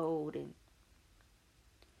it cold.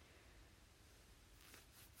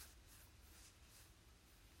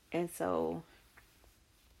 And so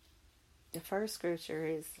the first scripture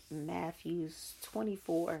is Matthew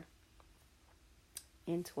 24:12.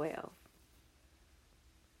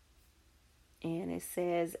 And it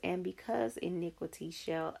says, and because iniquity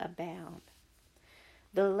shall abound,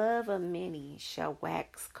 the love of many shall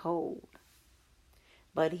wax cold.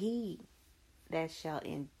 But he that shall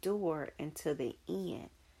endure unto the end,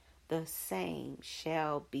 the same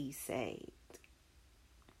shall be saved.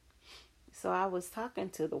 So I was talking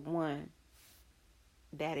to the one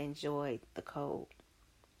that enjoyed the cold.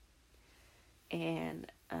 And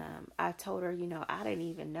I told her, I didn't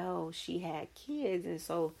even know she had kids. And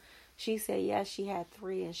so she said, yes, she had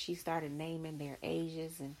 3. And she started naming their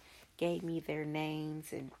ages and gave me their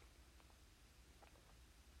names. And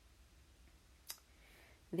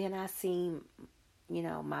then I seen,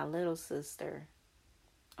 my little sister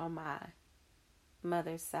on my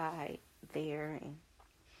mother's side there. And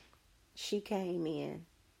she came in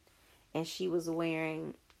and she was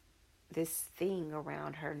wearing this thing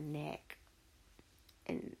around her neck.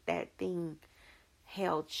 And that thing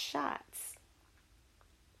held shots.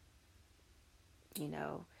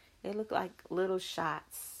 They looked like little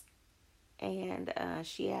shots. And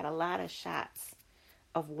she had a lot of shots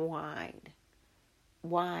of wine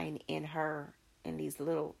in these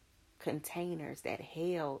little containers that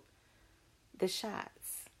held the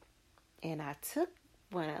shots. And I took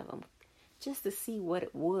one of them just to see what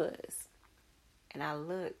it was. And I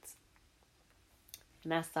looked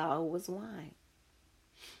and I saw it was wine.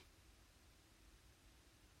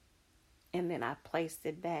 And then I placed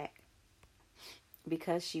it back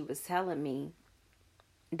because she was telling me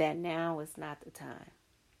that now is not the time.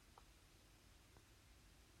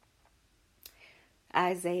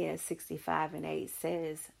 Isaiah 65:8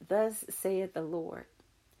 says, thus saith the Lord,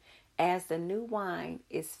 as the new wine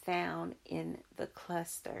is found in the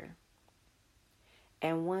cluster,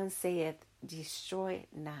 and one saith, destroy it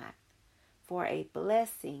not, for a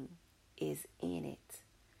blessing is in it.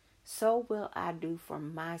 So will I do for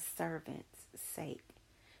my servants' sake,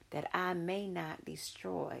 that I may not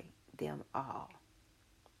destroy them all.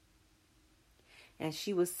 And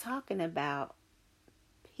she was talking about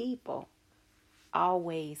people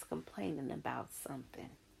always complaining about something.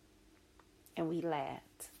 And we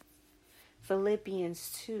laughed.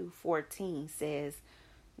 Philippians 2:14 says,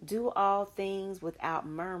 do all things without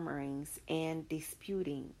murmurings and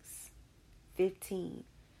disputings. 15,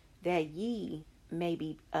 that ye may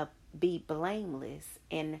be blameless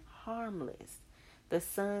and harmless, the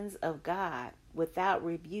sons of God, without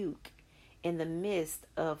rebuke, in the midst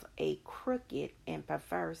of a crooked and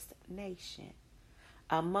perverse nation,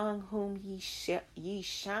 among whom ye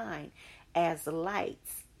shine as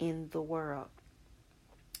lights in the world.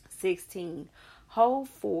 16, hold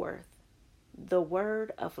forth the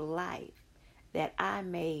word of life, that I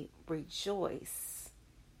may rejoice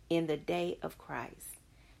in the day of Christ,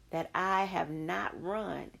 that I have not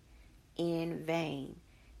run in vain,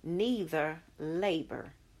 neither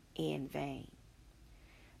labor in vain.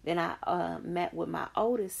 Then I met with my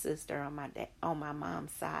oldest sister on my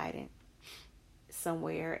mom's side and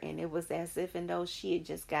somewhere, and it was as if and though she had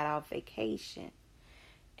just got off vacation.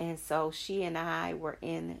 And so she and I were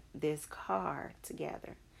in this car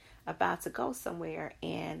together, about to go somewhere,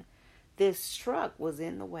 and this truck was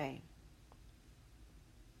in the way.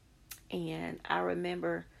 And I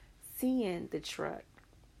remember seeing the truck,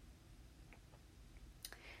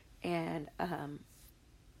 and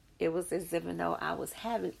it was as if though I was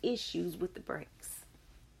having issues with the brakes.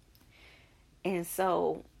 And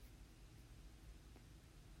so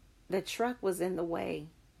the truck was in the way.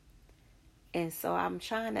 And so I'm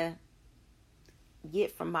trying to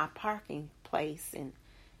get from my parking place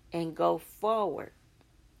and go forward.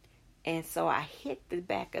 And so I hit the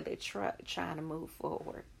back of the truck trying to move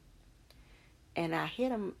forward. And I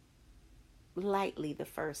hit him lightly the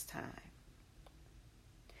first time.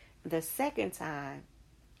 The second time,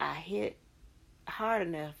 I hit hard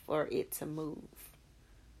enough for it to move.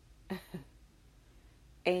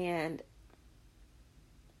 And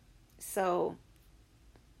so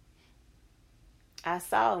I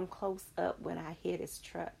saw him close up when I hit his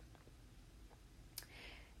truck.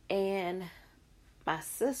 And my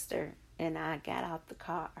sister and I got out the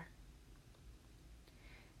car.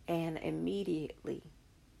 And immediately,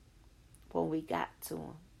 when we got to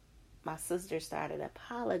him, my sister started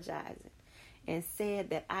apologizing and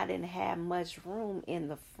said that I didn't have much room in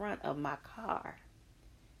the front of my car.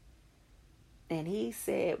 And he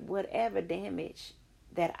said whatever damage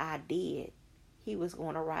that I did, he was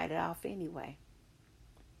going to write it off anyway.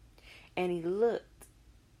 And he looked,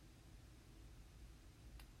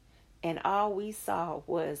 and all we saw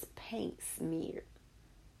was paint smeared,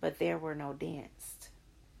 but there were no dents.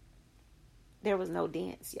 There was no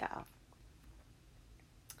dents, y'all.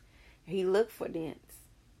 He looked for dents,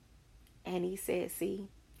 and he said, see,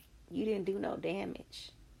 you didn't do no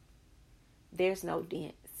damage. There's no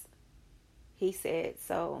dents. He said,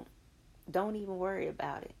 so don't even worry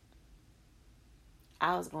about it.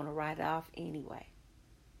 I was going to write it off anyway.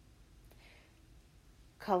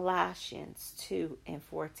 Colossians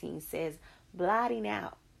 2:14 says, blotting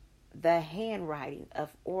out the handwriting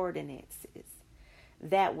of ordinances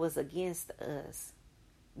that was against us,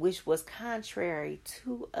 which was contrary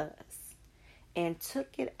to us, and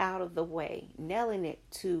took it out of the way, nailing it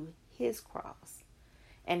to his cross.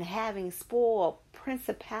 And having spoiled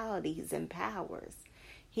principalities and powers,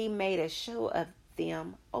 he made a show of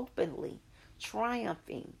them openly,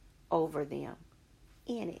 triumphing over them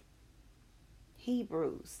in it.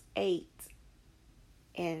 Hebrews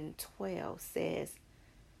 8:12 says,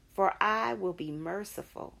 for I will be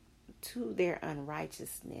merciful to their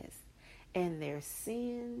unrighteousness, and their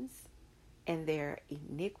sins and their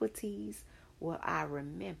iniquities will I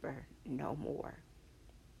remember no more.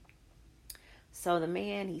 So the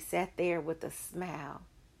man, he sat there with a smile,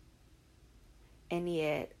 and he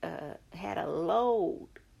had a load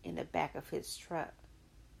in the back of his truck.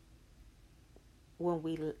 When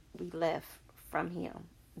we left from him,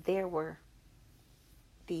 there were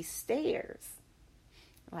these stairs,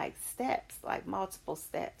 like steps, like multiple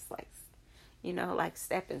steps, like, you know, like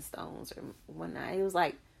stepping stones or whatnot. It was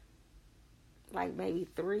like maybe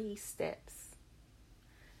 3 steps,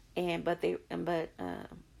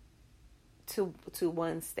 to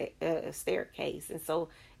one staircase, and so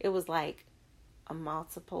it was like a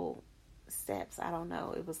multiple steps. I don't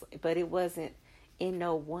know. But it wasn't in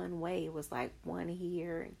no one way. It was like one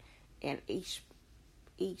here, and each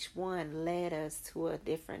one led us to a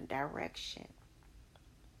different direction.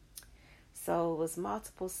 So it was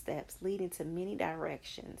multiple steps leading to many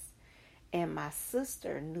directions, and my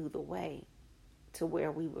sister knew the way to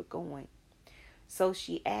where we were going. So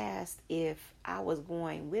she asked if I was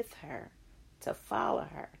going with her to follow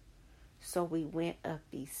her. So we went up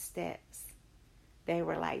these steps. They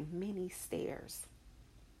were like mini stairs.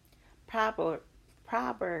 Proverbs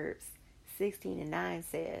 16:9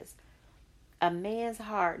 says, a man's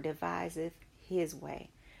heart deviseth his way,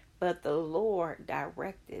 but the Lord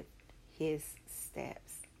directeth his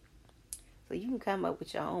steps. So you can come up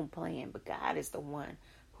with your own plan, but God is the one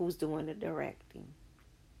who's doing the directing.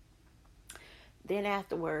 Then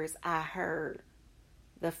afterwards, I heard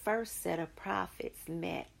the first set of prophets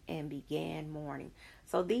met and began mourning.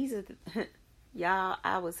 So these are y'all,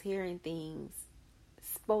 I was hearing things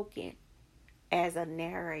spoken as a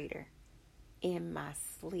narrator in my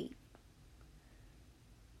sleep.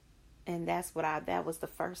 And that was the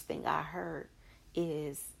first thing I heard,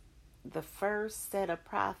 is the first set of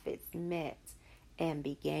prophets met and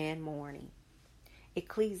began mourning.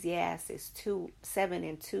 Ecclesiastes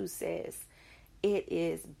 7:2 says, it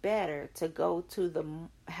is better to go to the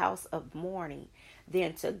house of mourning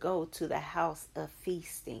than to go to the house of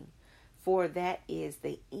feasting, for that is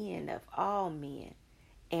the end of all men,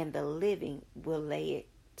 and the living will lay it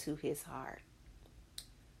to his heart.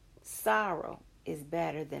 Sorrow is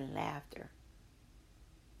better than laughter,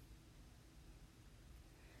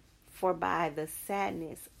 for by the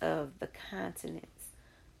sadness of the countenance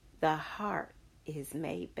the heart is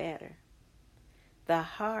made better. The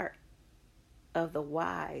heart of the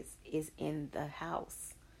wise is in the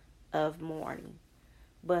house of mourning,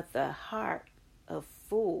 but the heart of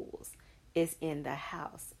fools is in the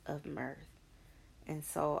house of mirth. And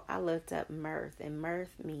so I looked up mirth, and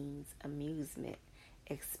mirth means amusement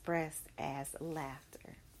expressed as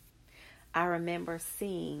laughter. I remember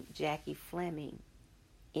seeing Jackie Fleming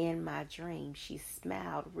in my dream. She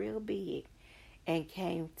smiled real big and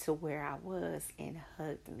came to where I was and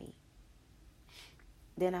hugged me.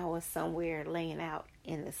 Then I was somewhere laying out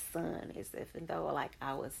in the sun as if though like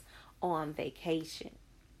I was on vacation.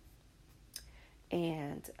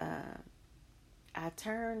 And I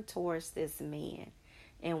turned towards this man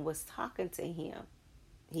and was talking to him.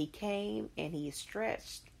 He came and he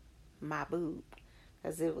stretched my boob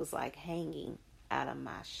because it was like hanging out of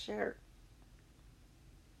my shirt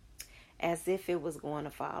as if it was going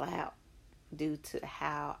to fall out due to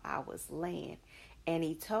how I was laying. And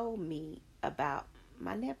he told me about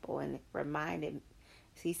my nipple and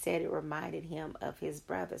he said it reminded him of his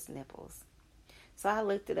brother's nipples. So I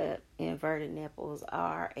looked it up. Inverted nipples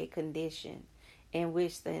are a condition in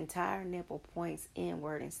which the entire nipple points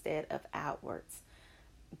inward instead of outwards.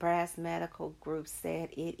 Brass Medical Group said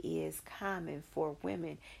it is common for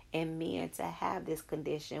women and men to have this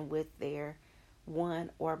condition with their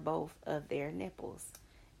one or both of their nipples.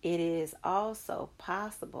 It is also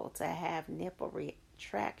possible to have nipple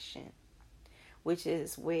retraction, which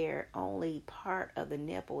is where only part of the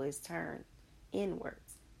nipple is turned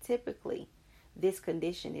inwards. Typically, this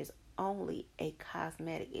condition is only a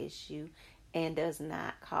cosmetic issue and does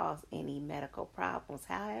not cause any medical problems.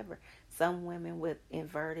 However, some women with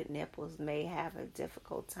inverted nipples may have a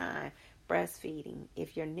difficult time breastfeeding.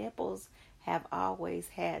 If your nipples have always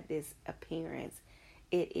had this appearance,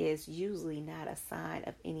 it is usually not a sign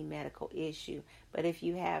of any medical issue. But if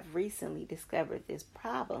you have recently discovered this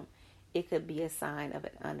problem, it could be a sign of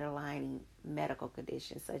an underlying medical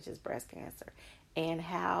condition such as breast cancer. And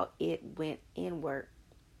how it went inward.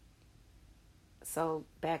 So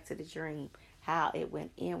back to the dream, how it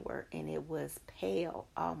went inward and it was pale,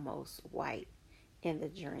 almost white in the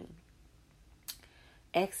dream.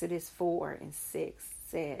 Exodus 4:6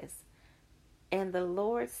 says, And the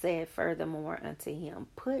Lord said furthermore unto him,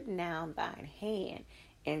 Put now thine hand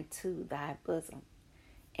into thy bosom.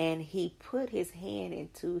 And he put his hand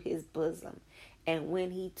into his bosom, and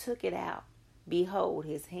when he took it out, behold,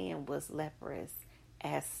 his hand was leprous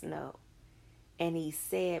as snow. And he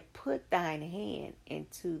said, Put thine hand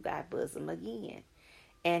into thy bosom again.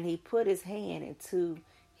 And he put his hand into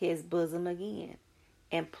his bosom again,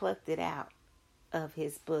 and plucked it out of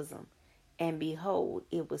his bosom. And behold,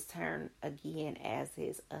 it was turned again as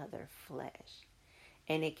his other flesh.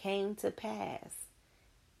 And it came to pass,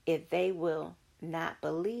 if they will not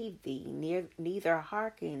believe thee, neither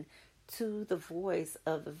hearken to the voice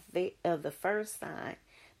of the first sign,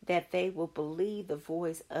 that they will believe the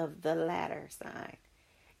voice of the latter sign.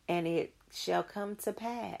 And it shall come to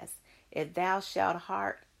pass, if thou shalt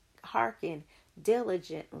hearken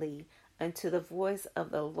diligently unto the voice of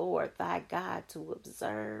the Lord thy God, to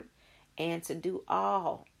observe and to do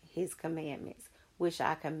all his commandments, which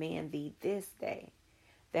I command thee this day,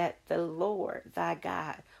 that the Lord thy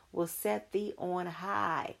God will set thee on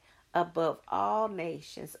high above all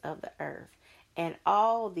nations of the earth. And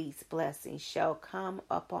all these blessings shall come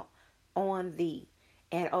upon on thee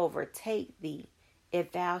and overtake thee,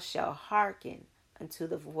 if thou shalt hearken unto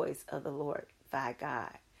the voice of the Lord thy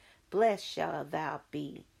God. Blessed shalt thou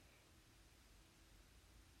be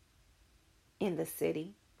in the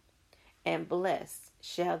city, and blessed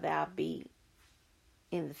shalt thou be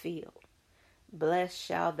in the field. Blessed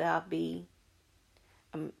shall be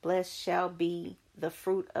the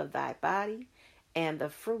fruit of thy body, and the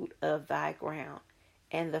fruit of thy ground,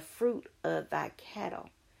 and the fruit of thy cattle,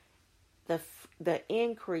 the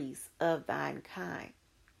increase of thy kind,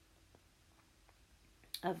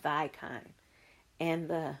 and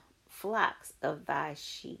the flocks of thy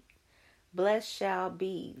sheep. Blessed shall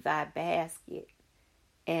be thy basket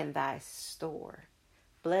and thy store.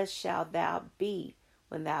 Blessed shalt thou be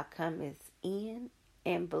when thou comest in,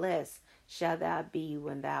 and blessed shalt thou be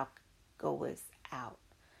when thou goest out.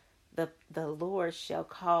 The Lord shall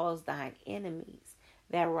cause thine enemies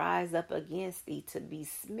that rise up against thee to be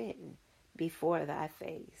smitten before thy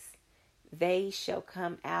face. They shall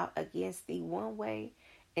come out against thee one way,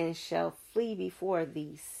 and shall flee before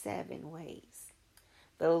thee 7 ways.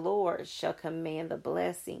 The Lord shall command the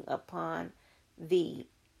blessing upon thee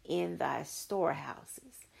in thy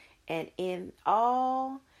storehouses, and in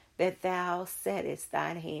all that thou settest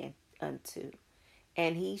thine hand unto.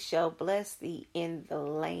 And he shall bless thee in the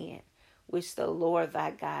land which the Lord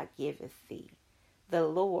thy God giveth thee. The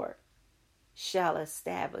Lord shall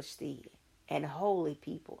establish thee an holy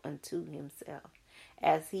people unto himself,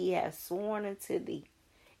 as he hath sworn unto thee,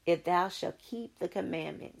 if thou shalt keep the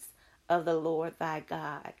commandments of the Lord thy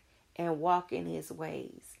God, and walk in his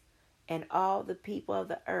ways. And all the people of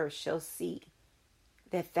the earth shall see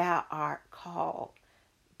that thou art called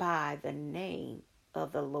by the name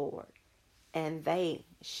of the Lord, and they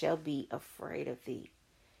shall be afraid of thee.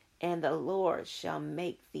 And the Lord shall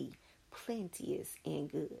make thee plenteous in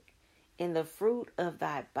good, in the fruit of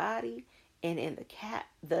thy body, and in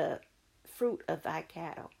the fruit of thy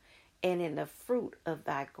cattle, and in the fruit of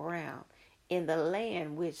thy ground, in the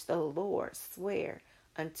land which the Lord sware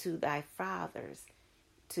unto thy fathers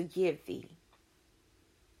to give thee.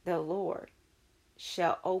 The Lord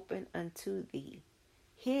shall open unto thee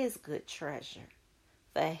his good treasure,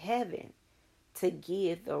 the heaven, to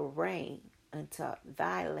give the rain unto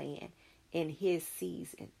thy land in his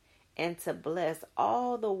season, and to bless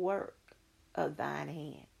all the work of thine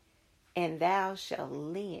hand. And thou shalt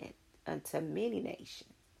lend unto many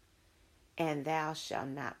nations, and thou shalt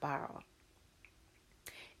not borrow.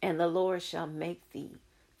 And the Lord shall make thee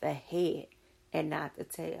the head and not the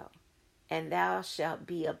tail. And thou shalt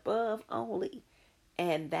be above only,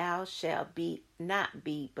 and thou shalt not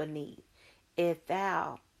be beneath. If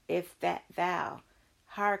that thou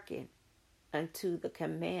hearken unto the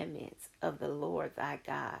commandments of the Lord thy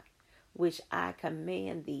God, which I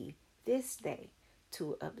command thee this day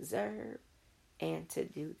to observe and to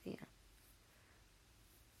do them.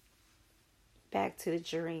 Back to the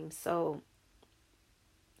dream. So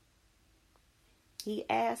he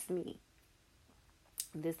asked me,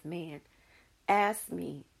 this man asked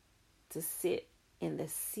me to sit in the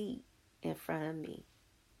seat in front of me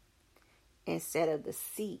instead of the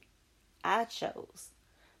seat I chose.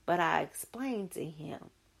 But I explained to him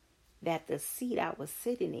that the seat I was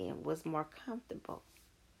sitting in was more comfortable.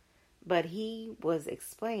 But he was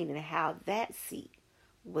explaining how that seat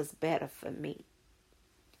was better for me.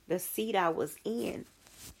 The seat I was in,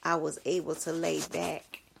 I was able to lay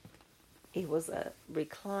back. It was a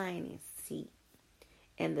reclining seat.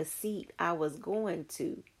 And the seat I was going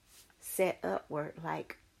to set upward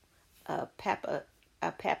like a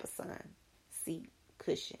papasan seat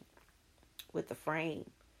cushion with a frame,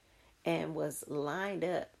 and was lined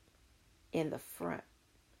up in the front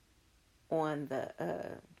on the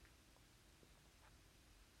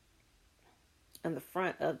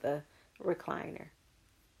front of the recliner.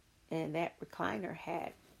 And that recliner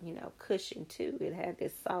had, cushion too. It had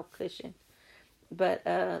this soft cushion. But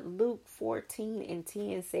Luke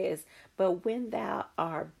 14:10 says, but when thou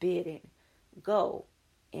art bidden, go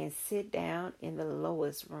and sit down in the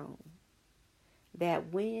lowest room,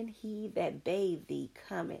 that when he that bade thee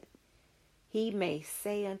cometh, he may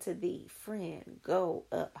say unto thee, friend, go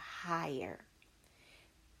up higher.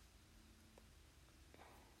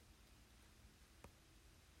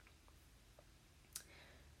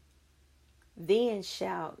 Then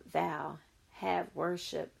shalt thou have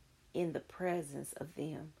worship in the presence of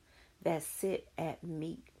them that sit at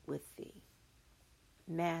meat with thee.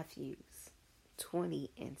 Matthew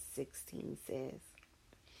 20:16 says,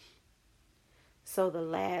 so the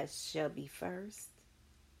last shall be first,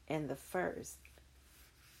 and the first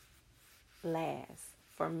last.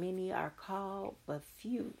 For many are called, but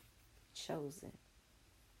few chosen.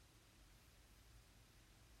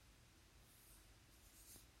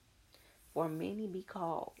 For many be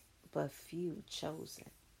called, but few chosen.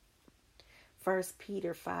 1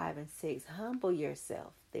 Peter 5:6, humble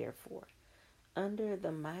yourself, therefore, under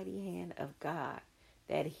the mighty hand of God,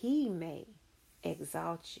 that he may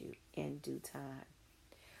exalt you in due time.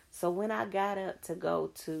 So when I got up to go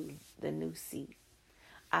to the new seat,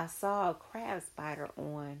 I saw a crab spider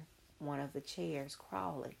on one of the chairs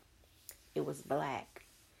crawling. It was black.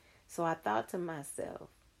 So I thought to myself,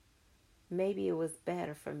 maybe it was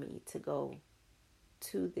better for me to go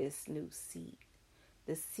to this new seat.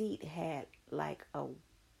 The seat had like a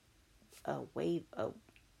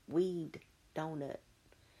weaved donut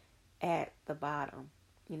at the bottom.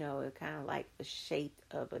 It kind of like the shape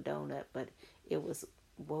of a donut, but it was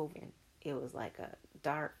woven. It was like a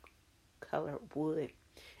dark colored wood,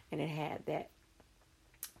 and it had that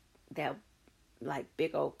like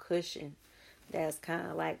big old cushion that's kind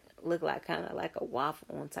of like look like kind of like a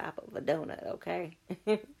waffle on top of a donut. Okay,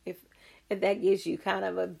 if that gives you kind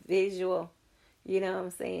of a visual, you know what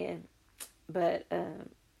I'm saying? But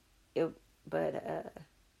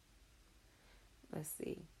let's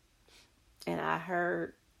see. And I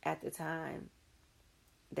heard at the time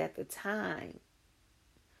that the time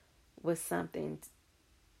was something.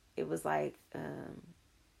 It was like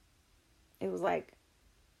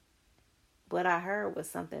what I heard was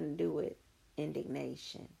something to do with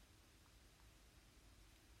indignation.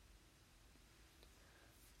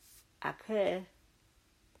 I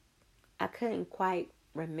couldn't quite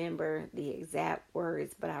remember the exact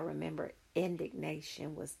words, but I remember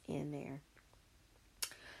indignation was in there.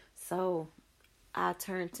 So I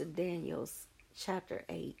turned to Daniel's chapter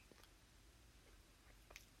 8.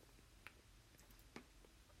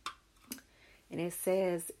 And it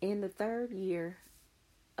says, in the 3rd year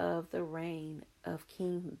of the reign of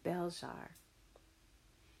King Belshazzar,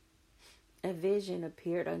 a vision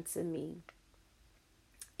appeared unto me,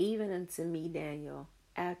 even unto me, Daniel,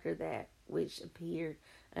 after that which appeared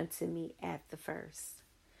unto me at the first.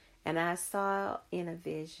 And I saw in a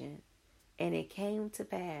vision, and it came to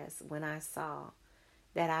pass when I saw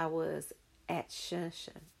that I was at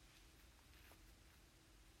Shushan,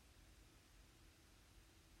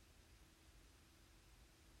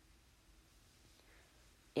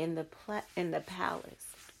 in the palace,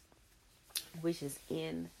 which is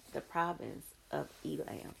in the province of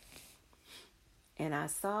Elam. And I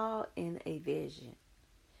saw in a vision,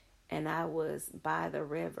 and I was by the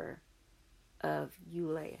river of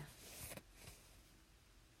Eula.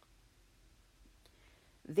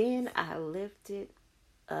 Then I lifted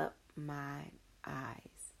up my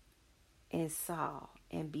eyes and saw,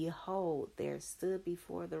 and behold, there stood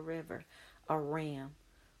before the river a ram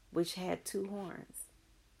which had 2 horns,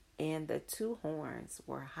 and the 2 horns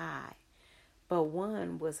were high, but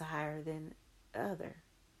one was higher than the other,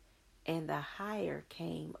 and the higher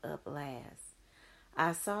came up last.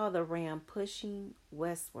 I saw the ram pushing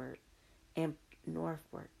westward and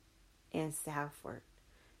northward and southward,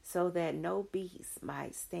 so that no beast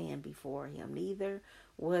might stand before him, neither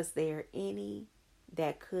was there any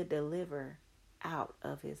that could deliver out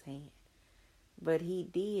of his hand. But he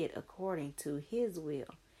did according to his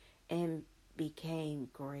will, and became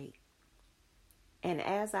great. And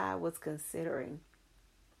as I was considering,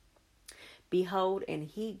 behold, an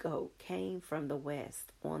he-goat came from the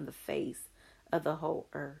west on the face of the whole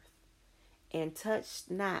earth, and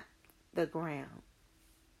touched not the ground.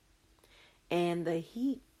 And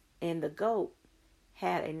the goat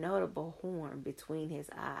had a notable horn between his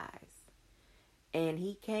eyes. And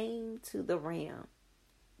he came to the ram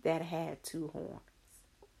that had 2 horns,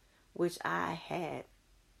 which I had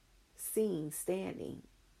seen standing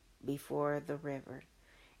before the river,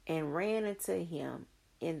 and ran into him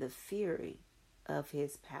in the fury of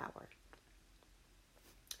his power.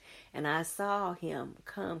 And I saw him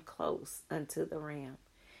come close unto the ram,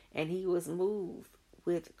 and he was moved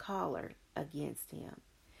with choler against him,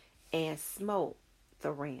 and smote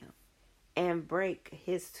the ram, and brake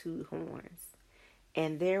his 2 horns.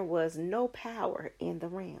 And there was no power in the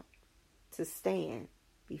ram to stand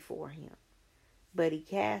before him, but he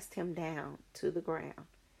cast him down to the ground,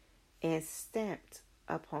 and stamped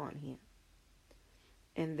upon him.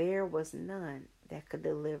 And there was none that could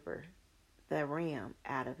deliver the ram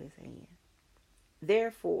out of his hand.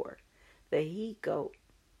 Therefore the he-goat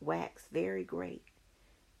waxed very great,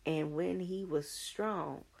 and when he was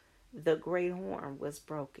strong, the great horn was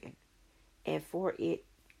broken, and for it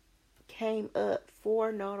came up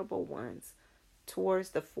 4 notable ones towards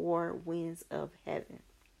the 4 winds of heaven.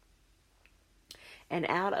 And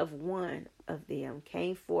out of one of them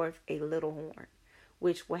came forth a little horn,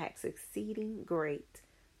 which waxed exceeding great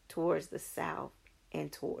towards the south,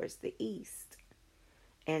 and towards the east,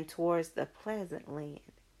 and towards the pleasant land.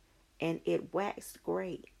 And it waxed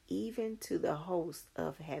great even to the host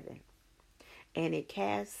of heaven. And it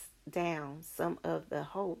cast down some of the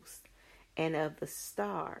host and of the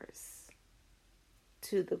stars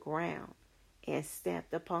to the ground, and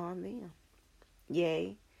stamped upon them.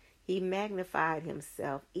 Yea, he magnified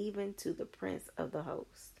himself even to the prince of the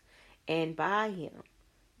host, and by him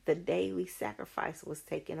the daily sacrifice was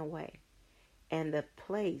taken away, and the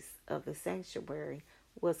place of the sanctuary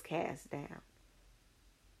was cast down,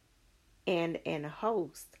 and an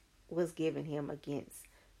host was given him against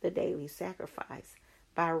the daily sacrifice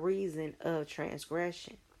by reason of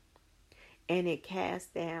transgression, and it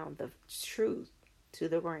cast down the truth to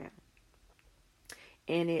the ground,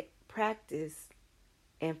 and it practiced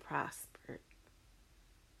and prospered.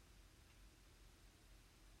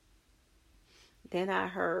 Then I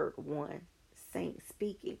heard one saint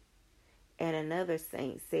speaking, and another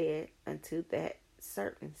saint said unto that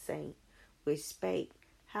certain saint which spake,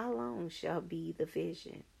 How long shall be the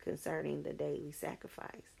vision concerning the daily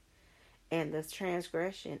sacrifice, and the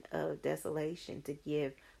transgression of desolation, to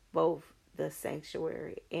give both the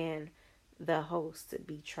sanctuary and the host to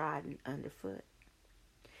be trodden underfoot?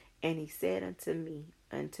 And he said unto me,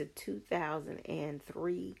 unto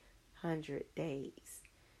 2,300 days,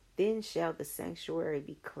 then shall the sanctuary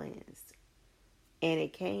be cleansed. And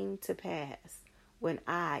it came to pass, when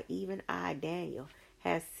I, even I, Daniel,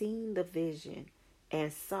 had seen the vision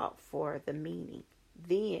and sought for the meaning,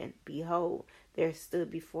 then, behold, there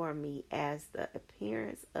stood before me as the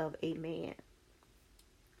appearance of a man.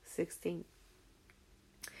 16.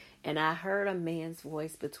 And I heard a man's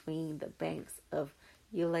voice between the banks of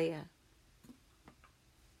Eula,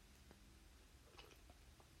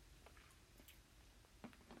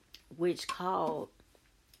 which called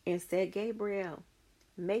and said, Gabriel,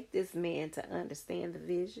 make this man to understand the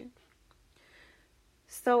vision.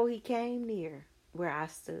 So he came near where I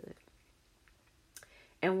stood.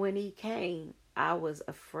 And when he came, I was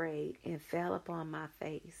afraid and fell upon my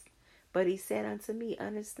face. But he said unto me,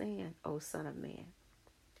 understand, O son of man,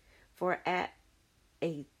 for at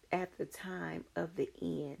the time of the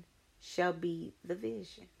end shall be the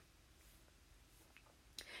vision.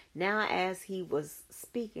 Now as he was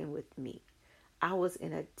speaking with me, I was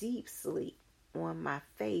in a deep sleep on my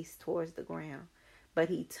face towards the ground. But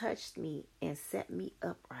he touched me and set me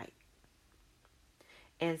upright.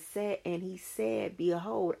 And he said,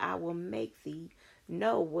 behold, I will make thee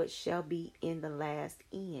know what shall be in the last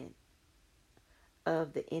end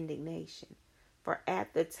of the indignation. For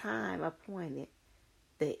at the time appointed,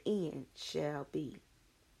 the end shall be.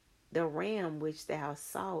 The ram which thou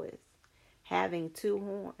sawest, having 2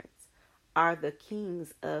 horns, are the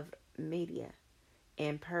kings of Media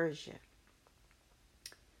and Persia.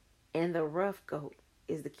 And the rough goat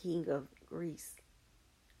is the king of Greece.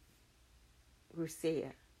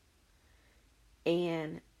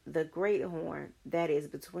 And the great horn that is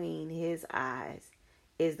between his eyes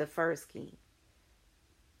is the first king.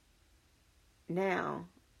 Now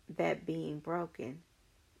that being broken,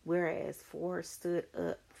 whereas 4 stood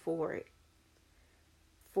up for it,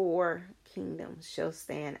 4 kingdoms shall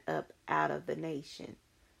stand up out of the nation,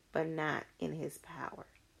 but not in his power.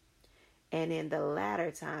 And in the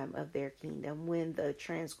latter time of their kingdom, when the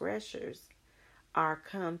transgressors are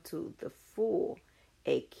come to the full,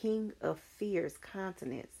 a king of fierce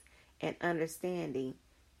countenance and understanding,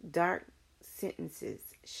 dark sentences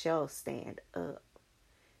shall stand up,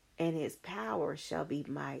 and his power shall be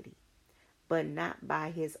mighty, but not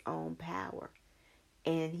by his own power.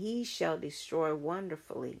 And he shall destroy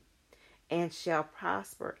wonderfully, and shall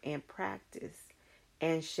prosper and practice,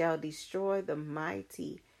 and shall destroy the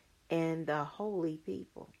mighty and the holy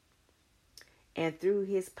people. And through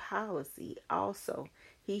his policy also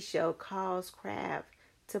he shall cause craft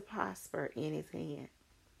to prosper in his hand.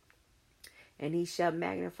 And he shall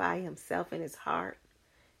magnify himself in his heart,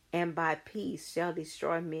 and by peace shall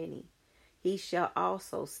destroy many. He shall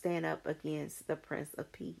also stand up against the Prince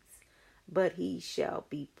of Peace, but he shall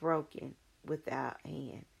be broken without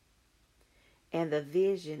hand. And the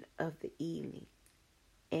vision of the evening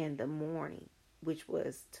and the morning, which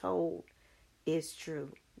was told, is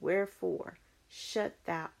true. Wherefore, shut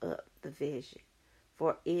thou up the vision,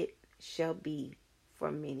 for it shall be for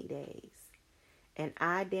many days. And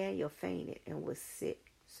I, Daniel, fainted and was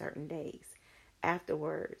sick certain days.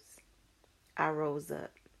 Afterwards, I rose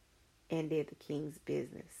up and did the king's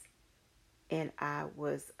business. And I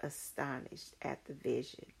was astonished at the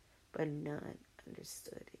vision, but none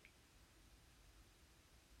understood it.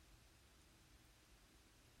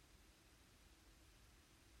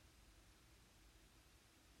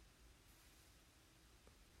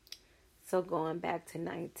 So going back to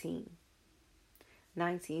 19.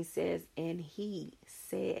 19 says, and he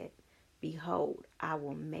said, behold, I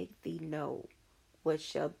will make thee know what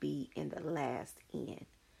shall be in the last end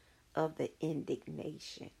of the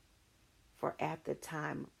indignation. For at the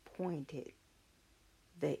time appointed,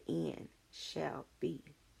 the end shall be.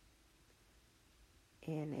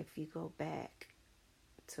 And if you go back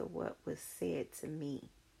to what was said to me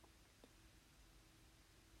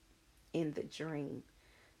in the dream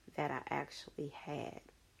that I actually had,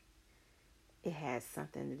 it has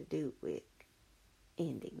something to do with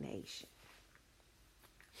indignation.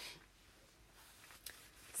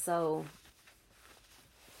 So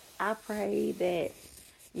I pray that,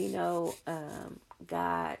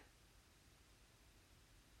 God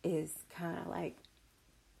is kind of like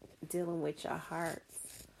dealing with your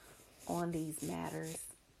hearts on these matters.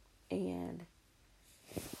 And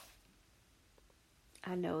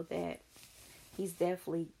I know that he's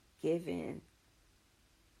definitely given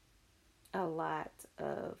a lot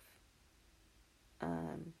of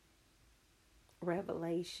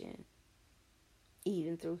revelation,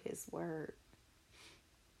 even through his word.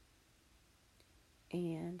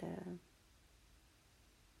 And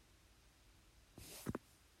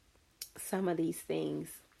some of these things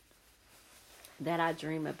that I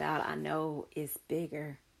dream about, I know is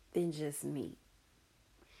bigger than just me.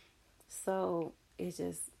 So it's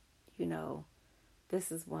just,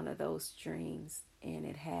 this is one of those dreams, and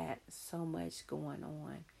it had so much going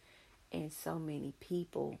on and so many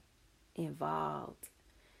people involved,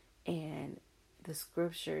 and the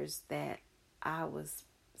scriptures that I was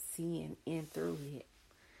seeing in through it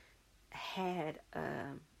had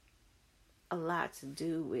a lot to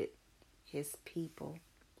do with his people.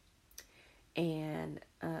 And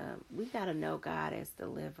we got to know God as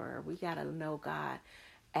deliverer. We got to know God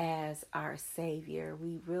as our Savior.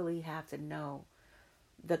 We really have to know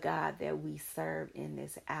the God that we serve in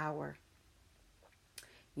this hour,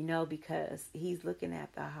 because He's looking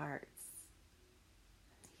at the hearts.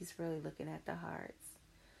 He's really looking at the hearts.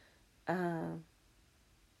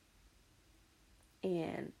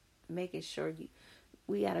 And making sure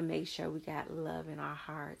we got to make sure we got love in our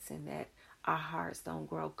hearts, and that our hearts don't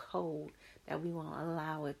grow cold, that we won't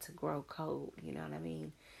allow it to grow cold. You know what I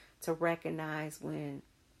mean? To recognize when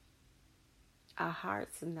our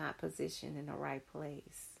hearts are not positioned in the right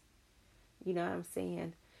place. You know what I'm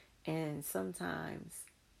saying? And sometimes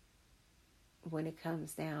when it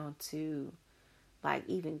comes down to like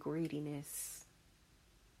even greediness,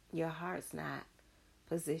 your heart's not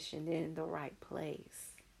positioned in the right place.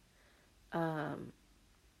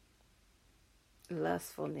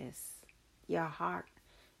 Lustfulness, your heart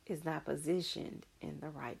is not positioned in the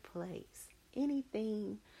right place.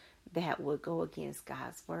 Anything that would go against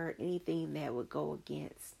God's word, anything that would go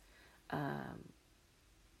against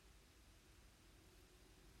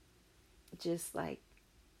just like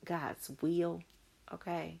God's will,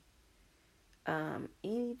 okay?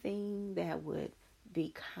 Anything that would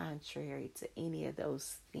be contrary to any of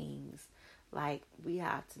those things, like we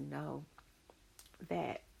have to know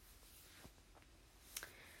that,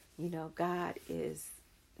 God is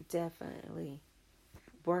definitely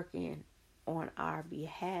working on our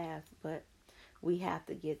behalf, but we have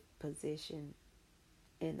to get positioned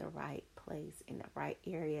in the right place, in the right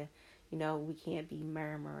area. We can't be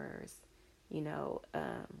murmurers.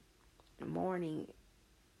 Mourning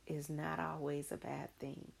is not always a bad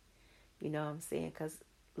thing. You know what I'm saying? Because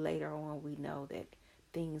later on we know that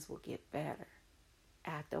things will get better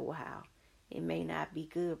after a while. It may not be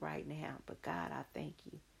good right now, but God, I thank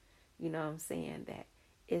you. You know what I'm saying? That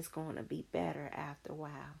it's going to be better after a while.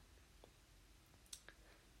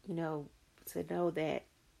 To know that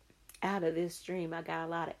out of this dream, I got a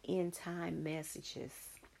lot of end time messages.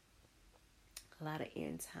 A lot of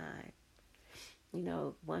end time.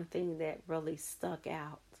 One thing that really stuck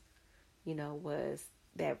out, was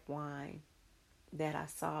that wine that I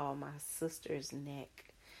saw on my sister's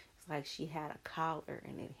neck. It's like she had a collar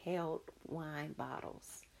and it held wine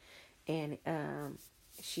bottles. And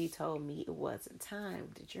she told me it wasn't time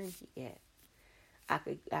to drink it yet.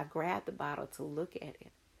 I grabbed the bottle to look at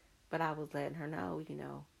it, but I was letting her know,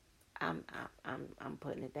 I'm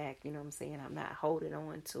putting it back. You know what I'm saying? I'm not holding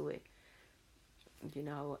on to it.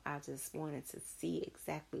 I just wanted to see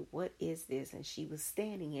exactly what is this. And she was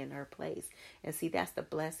standing in her place. And see, that's the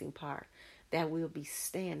blessing part. That we'll be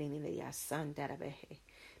standing in the Yasandarabehe.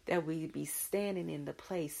 That we'll be standing in the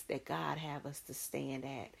place that God have us to stand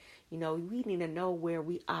at. We need to know where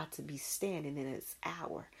we ought to be standing in this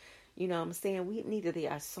hour. You know what I'm saying? We need the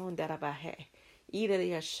Yasandarabehe. Either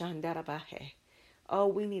the Yasandarabehe. Oh,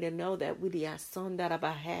 we need to know that we the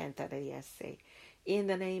Yasandarabehe. In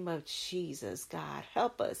the name of Jesus, God,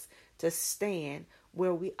 help us to stand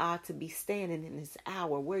where we ought to be standing in this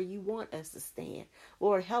hour, where you want us to stand.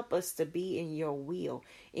 Lord, help us to be in your will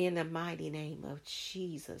in the mighty name of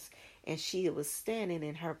Jesus. And she was standing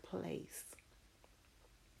in her place.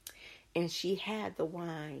 And she had the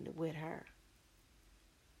wine with her.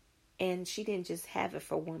 And she didn't just have it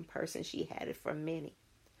for one person. She had it for many.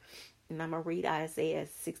 And I'm going to read Isaiah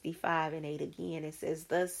 65:8 again. It says,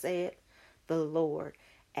 "Thus saith the Lord,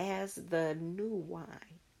 as the new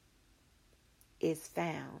wine is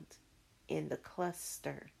found in the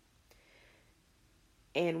cluster,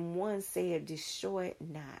 and one said, destroy it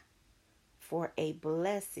not, for a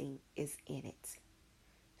blessing is in it.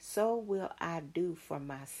 So will I do for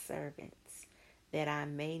my servants, that I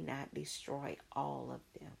may not destroy all of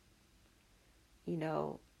them."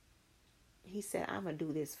 He said, I'm going to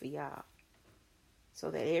do this for y'all,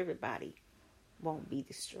 so that everybody won't be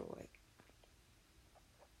destroyed.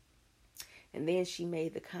 And then she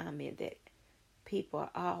made the comment that people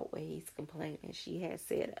are always complaining. She had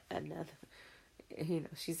said another,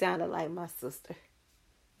 she sounded like my sister.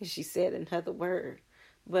 And she said another word.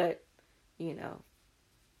 But,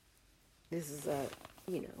 this is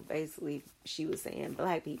basically she was saying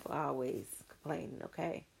black people are always complaining,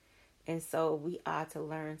 okay? And so we ought to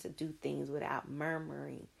learn to do things without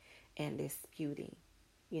murmuring and disputing.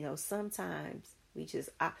 Sometimes we just,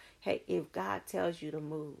 hey, if God tells you to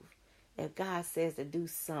move, if God says to do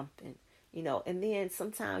something, and then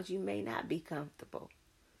sometimes you may not be comfortable.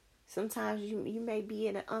 Sometimes you may be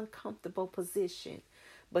in an uncomfortable position,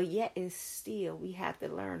 but yet and still we have to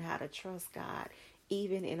learn how to trust God,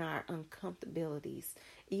 even in our uncomfortabilities,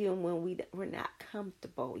 even when we're not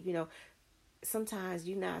comfortable. sometimes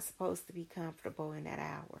you're not supposed to be comfortable in that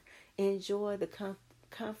hour. Enjoy the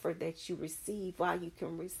comfort that you receive while you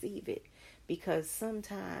can receive it. Because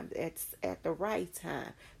sometimes it's at the right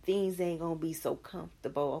time, things ain't going to be so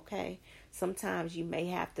comfortable, okay? Sometimes you may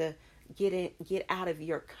have to get out of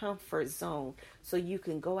your comfort zone so you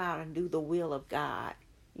can go out and do the will of God.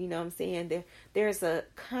 You know what I'm saying? There's a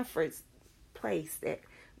comfort place that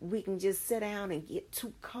we can just sit down and get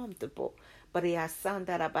too comfortable. But God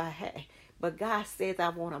says, I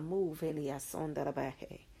want to move.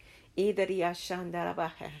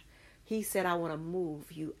 He said, I want to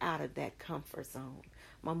move you out of that comfort zone.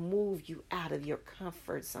 I'm going to move you out of your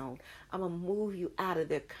comfort zone. I'm going to move you out of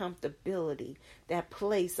the comfortability, that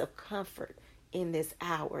place of comfort in this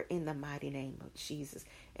hour, in the mighty name of Jesus.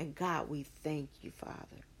 And God, we thank you,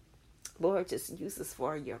 Father. Lord, just use us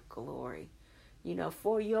for your glory. You know,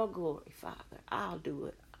 for your glory, Father. I'll do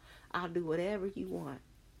it. I'll do whatever you want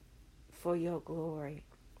for your glory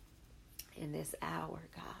in this hour,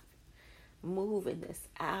 God. Move in this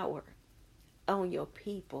hour on your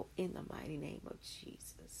people in the mighty name of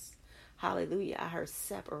Jesus. Hallelujah. I heard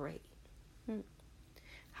separate.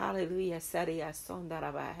 Hallelujah.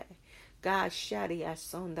 God,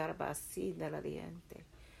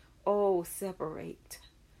 oh, separate.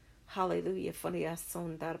 Hallelujah.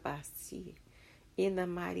 In the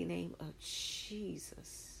mighty name of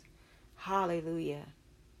Jesus. Hallelujah.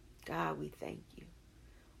 God, we thank you.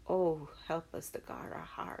 Oh, help us to guard our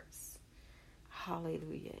hearts.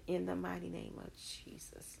 Hallelujah. In the mighty name of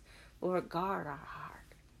Jesus. Lord, guard our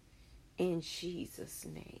heart. In Jesus'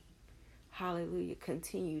 name. Hallelujah.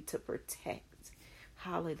 Continue to protect.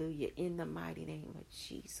 Hallelujah. In the mighty name of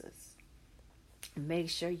Jesus. Make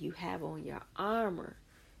sure you have on your armor.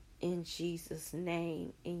 In Jesus'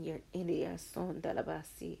 name. In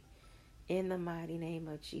the mighty name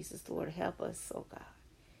of Jesus. Lord, help us, oh God.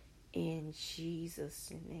 In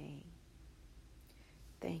Jesus' name.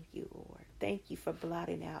 Thank you, Lord. Thank you for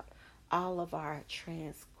blotting out all of our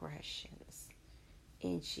transgressions.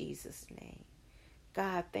 In Jesus' name.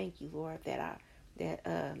 God, thank you, Lord, that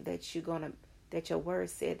your word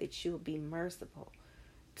said that you'll be merciful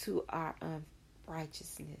to our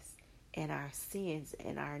unrighteousness and our sins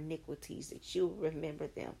and our iniquities, that you'll remember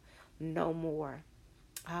them no more.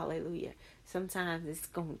 Hallelujah. Sometimes it's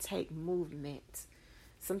going to take movement.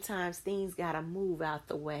 Sometimes things got to move out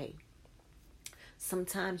the way.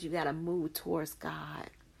 Sometimes you got to move towards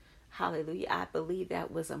God. Hallelujah. I believe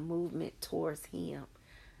that was a movement towards him.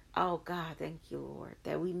 Oh, God, thank you, Lord.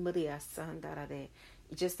 That we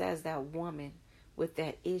just as that woman with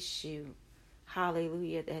that issue.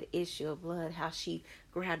 Hallelujah. That issue of blood. How she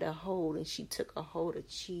grabbed a hold and she took a hold of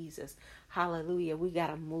Jesus. Hallelujah. We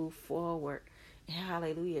got to move forward.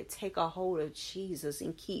 Hallelujah. Take a hold of Jesus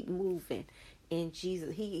and keep moving in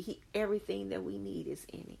Jesus. He everything that we need is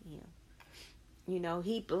in him. You know,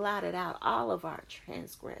 he blotted out all of our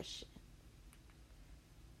transgression.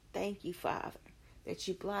 Thank you, Father, that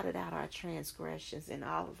you blotted out our transgressions and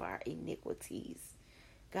all of our iniquities.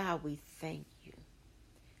 God, we thank you.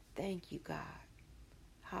 Thank you, God.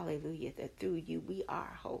 Hallelujah, that through you we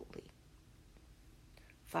are holy.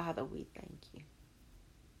 Father, we thank you.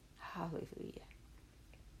 Hallelujah.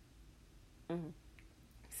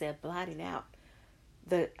 Said blotting out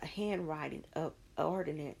the handwriting of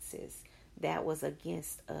ordinances that was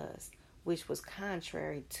against us, which was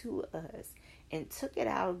contrary to us, and took it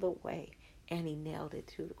out of the way, and he nailed it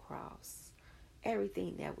to the cross.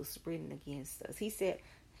 Everything that was written against us. He said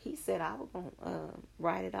I was going to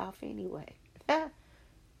write it off anyway.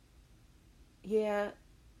 Yeah,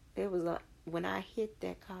 it was when I hit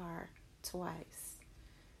that car twice,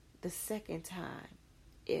 the second time,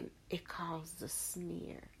 it caused a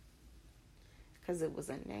smear. Because it was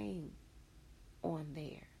a name on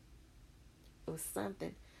there. It was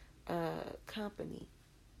something, company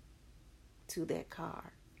to that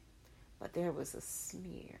car. But there was a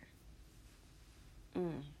smear.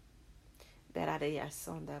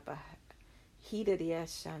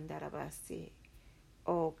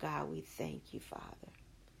 Oh, God, we thank you, Father.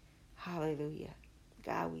 Hallelujah.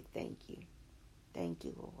 God, we thank you. Thank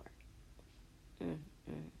you, Lord.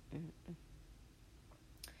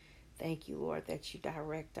 Thank you, Lord, that you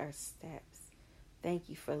direct our steps. Thank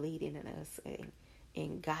you for leading us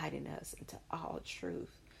and guiding us into all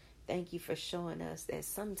truth. Thank you for showing us that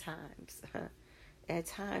sometimes, at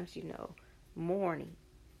times, mourning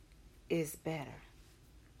is better.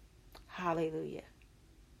 Hallelujah.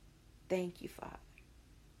 Thank you, Father.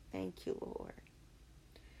 Thank you, Lord.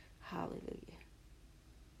 Hallelujah.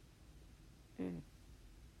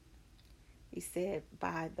 He said,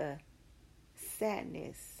 by the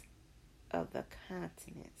sadness of the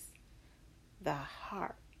countenance the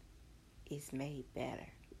heart is made better.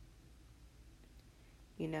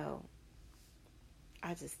 You know,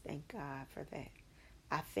 I just thank God for that.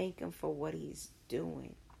 I thank him for what he's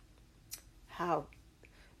doing. How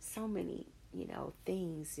so many,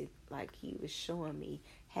 things that, like he was showing me,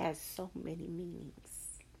 has so many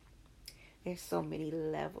meanings. There's so many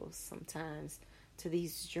levels sometimes to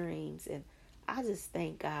these dreams. And I just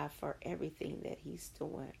thank God for everything that he's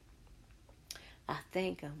doing. I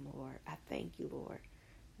thank him, Lord. I thank you, Lord,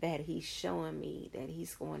 that he's showing me that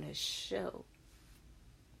he's going to show.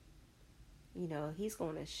 He's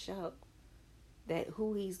going to show that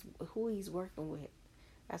who he's working with.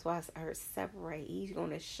 That's why I heard separate. He's going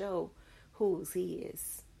to show whose he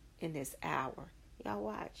is in this hour. Y'all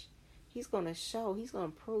watch. He's going to show. He's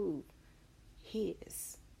going to prove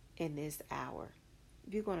his in this hour.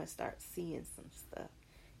 You're going to start seeing some stuff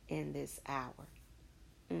in this hour.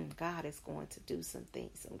 God is going to do some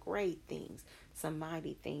things, some great things, some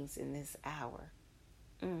mighty things in this hour.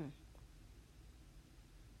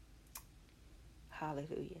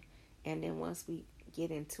 Hallelujah. And then once we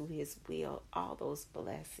get into his will, all those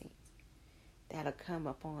blessings that'll come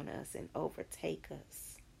upon us and overtake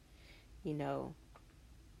us.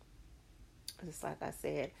 Just like I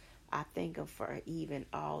said, I thank him for even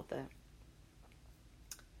all the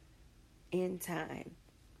end time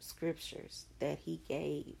scriptures that he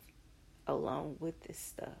gave along with this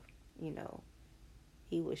stuff.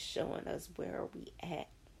 He was showing us where are we at.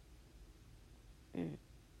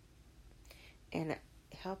 And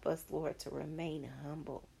help us, Lord, to remain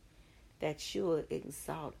humble, that you'll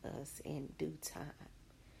exalt us in due time.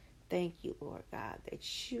 Thank you, Lord God,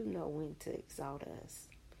 that you know when to exalt us.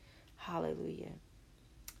 Hallelujah.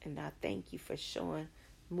 And I thank you for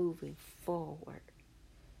moving forward.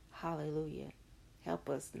 Hallelujah. Help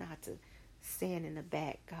us not to stand in the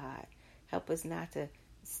back, God. Help us not to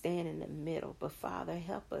stand in the middle. But Father,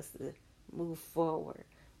 help us to move forward,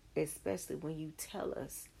 especially when you tell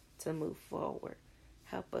us to move forward.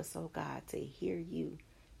 Help us, oh God, to hear you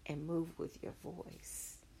and move with your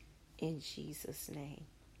voice. In Jesus' name.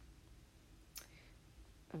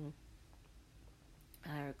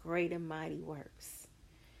 Our great and mighty works.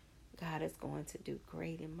 God is going to do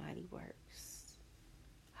great and mighty works.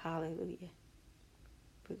 Hallelujah.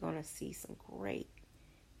 We're going to see some great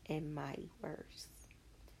and mighty works.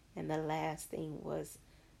 And the last thing was,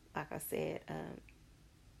 like I said,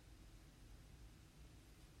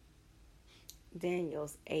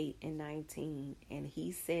 Daniel's 8:19. And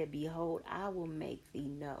he said, behold, I will make thee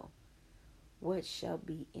know what shall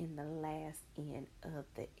be in the last end of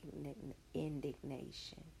the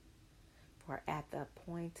indignation. For at the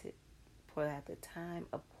time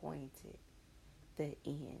appointed, the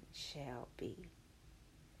end shall be.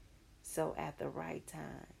 So at the right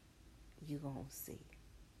time, you're going to see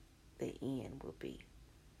the end will be.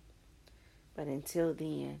 But until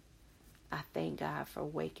then, I thank God for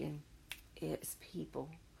waking his people.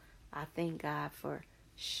 I thank God for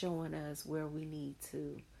showing us where we need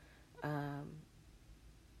to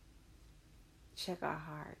check our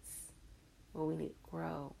hearts, where we need to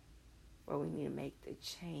grow, where we need to make the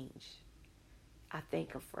change. I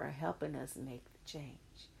thank him for helping us make the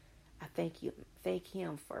change. I thank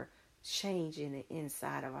him for changing the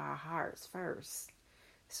inside of our hearts first,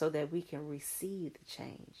 so that we can receive the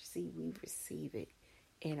change. See, we receive it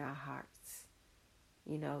in our hearts.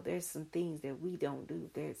 There's some things that we don't do.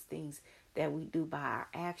 There's things that we do by our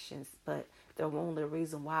actions, but the only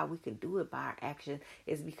reason why we can do it by our action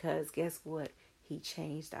is because, guess what? He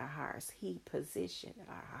changed our hearts. He positioned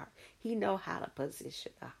our heart. He know how to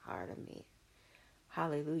position the heart of man.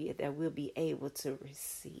 Hallelujah, that we'll be able to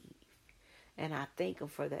receive. And I thank him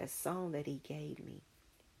for that song that he gave me.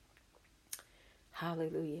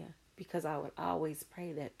 Hallelujah. Because I would always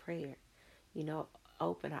pray that prayer.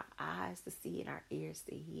 Open our eyes to see and our ears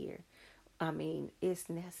to hear. It's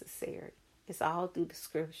necessary. It's all through the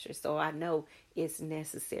scripture. So I know it's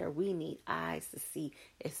necessary. We need eyes to see,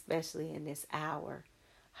 especially in this hour.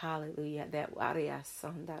 Hallelujah.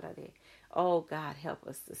 Oh, God, help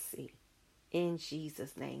us to see. In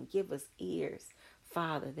Jesus' name, give us ears,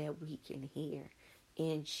 Father, that we can hear.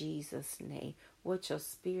 In Jesus' name, what your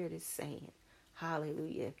spirit is saying.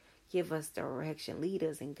 Hallelujah. Give us direction. Lead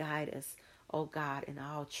us and guide us, oh God, in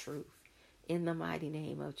all truth. In the mighty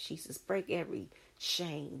name of Jesus, break every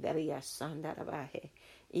chain that he has son that I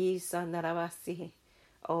see.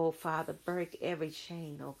 Oh Father, break every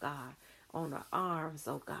chain, oh God, on the arms,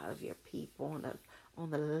 oh God, of your people, on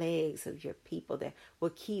the legs of your people that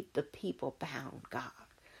will keep the people bound, God.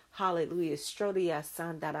 Hallelujah.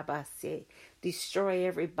 Destroy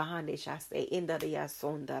every bondage, I say, in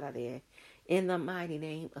the In the mighty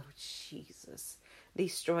name of Jesus.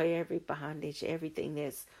 Destroy every bondage, everything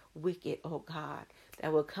that's wicked, oh God,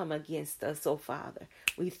 that will come against us, oh Father.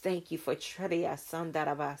 We thank you for Tredia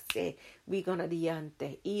Sandarabase. We gonna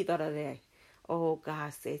diante either. Oh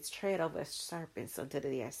God says, tread over serpents unto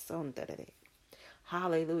the Sunday.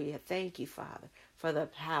 Hallelujah. Thank you, Father, for the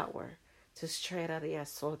power to tread on the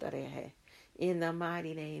Sunday. In the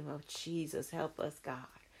mighty name of Jesus, help us, God.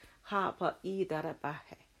 Hapa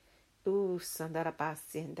idarabahe.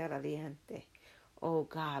 Sandarabasindariante. Oh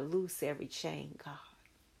God, loose every chain, God.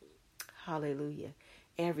 Hallelujah.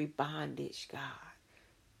 Every bondage, God.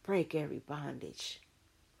 Break every bondage.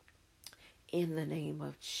 In the name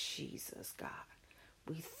of Jesus, God.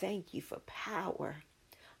 We thank you for power.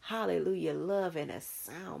 Hallelujah. Love and a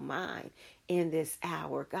sound mind in this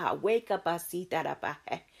hour. God, wake up.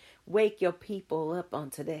 Wake your people up on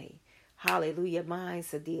today. Hallelujah.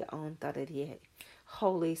 Minds on today.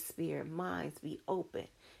 Holy Spirit, minds be open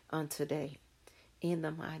on today. In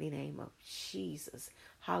the mighty name of Jesus.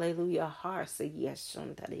 Hallelujah. Hearts of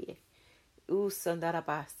Yeshua. Loosen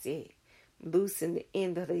the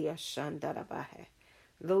end of the Yashandarabahe.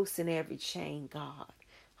 Loosen every chain, God.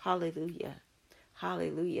 Hallelujah.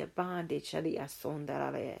 Hallelujah. Bondage. Yes,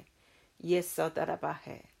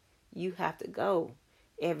 you have to go.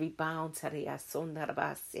 Every bound.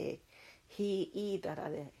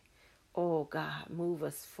 Oh God, move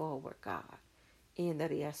us forward, God. In the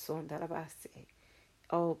Yasondarabase.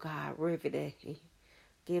 Oh God, riveting.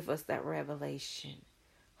 Give us that revelation.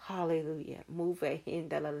 Hallelujah. Move in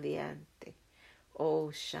the liante.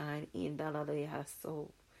 Oh, shine in the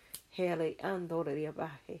liaso. Hele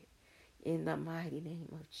andoriabahe. In the mighty name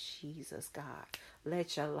of Jesus, God.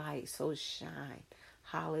 Let your light so shine.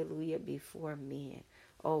 Hallelujah. Before men.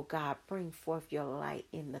 Oh God, bring forth your light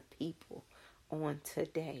in the people on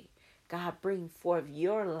today. God, bring forth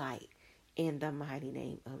your light in the mighty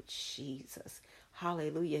name of Jesus.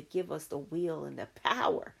 Hallelujah. Give us the will and the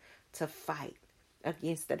power to fight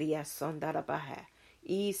against the Yasondarabaha.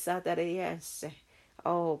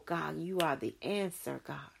 Oh God, you are the answer,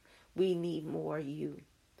 God. We need more of you.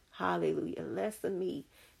 Hallelujah. Less of me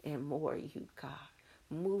and more of you, God.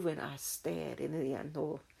 Move in our stead in the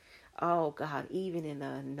unknown. Oh God, even in the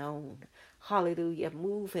unknown. Hallelujah.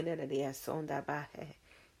 Move in the Yasondarabaha.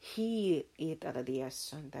 He it.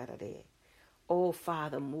 Oh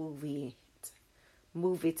Father, move it.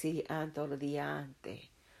 Move it to the Antoladiante.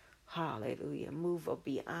 Hallelujah. Move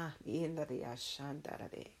beyond the end of the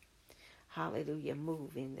Ashandare. Hallelujah.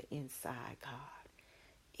 Move in the inside, God.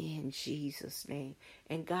 In Jesus' name.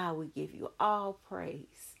 And God, we give you all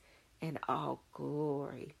praise and all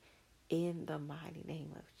glory in the mighty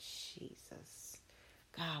name of Jesus.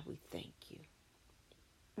 God, we thank you.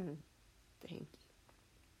 Thank you.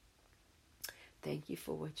 Thank you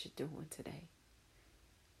for what you're doing today.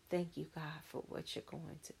 Thank you, God, for what you're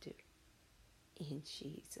going to do. In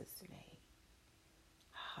Jesus' name.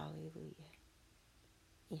 Hallelujah.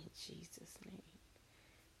 In Jesus' name.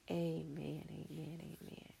 Amen, amen,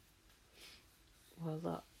 amen. Well,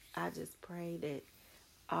 look, I just pray that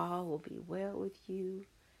all will be well with you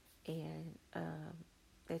and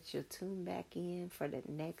that you'll tune back in for the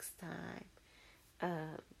next time.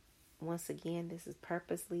 Once again, this is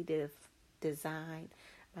Purposely Designed.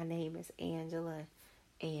 My name is Angela.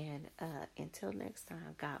 And until next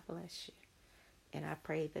time, God bless you. And I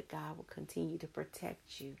pray that God will continue to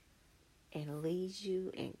protect you and lead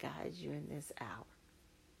you and guide you in this hour.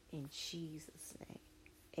 In Jesus' name,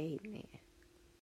 amen.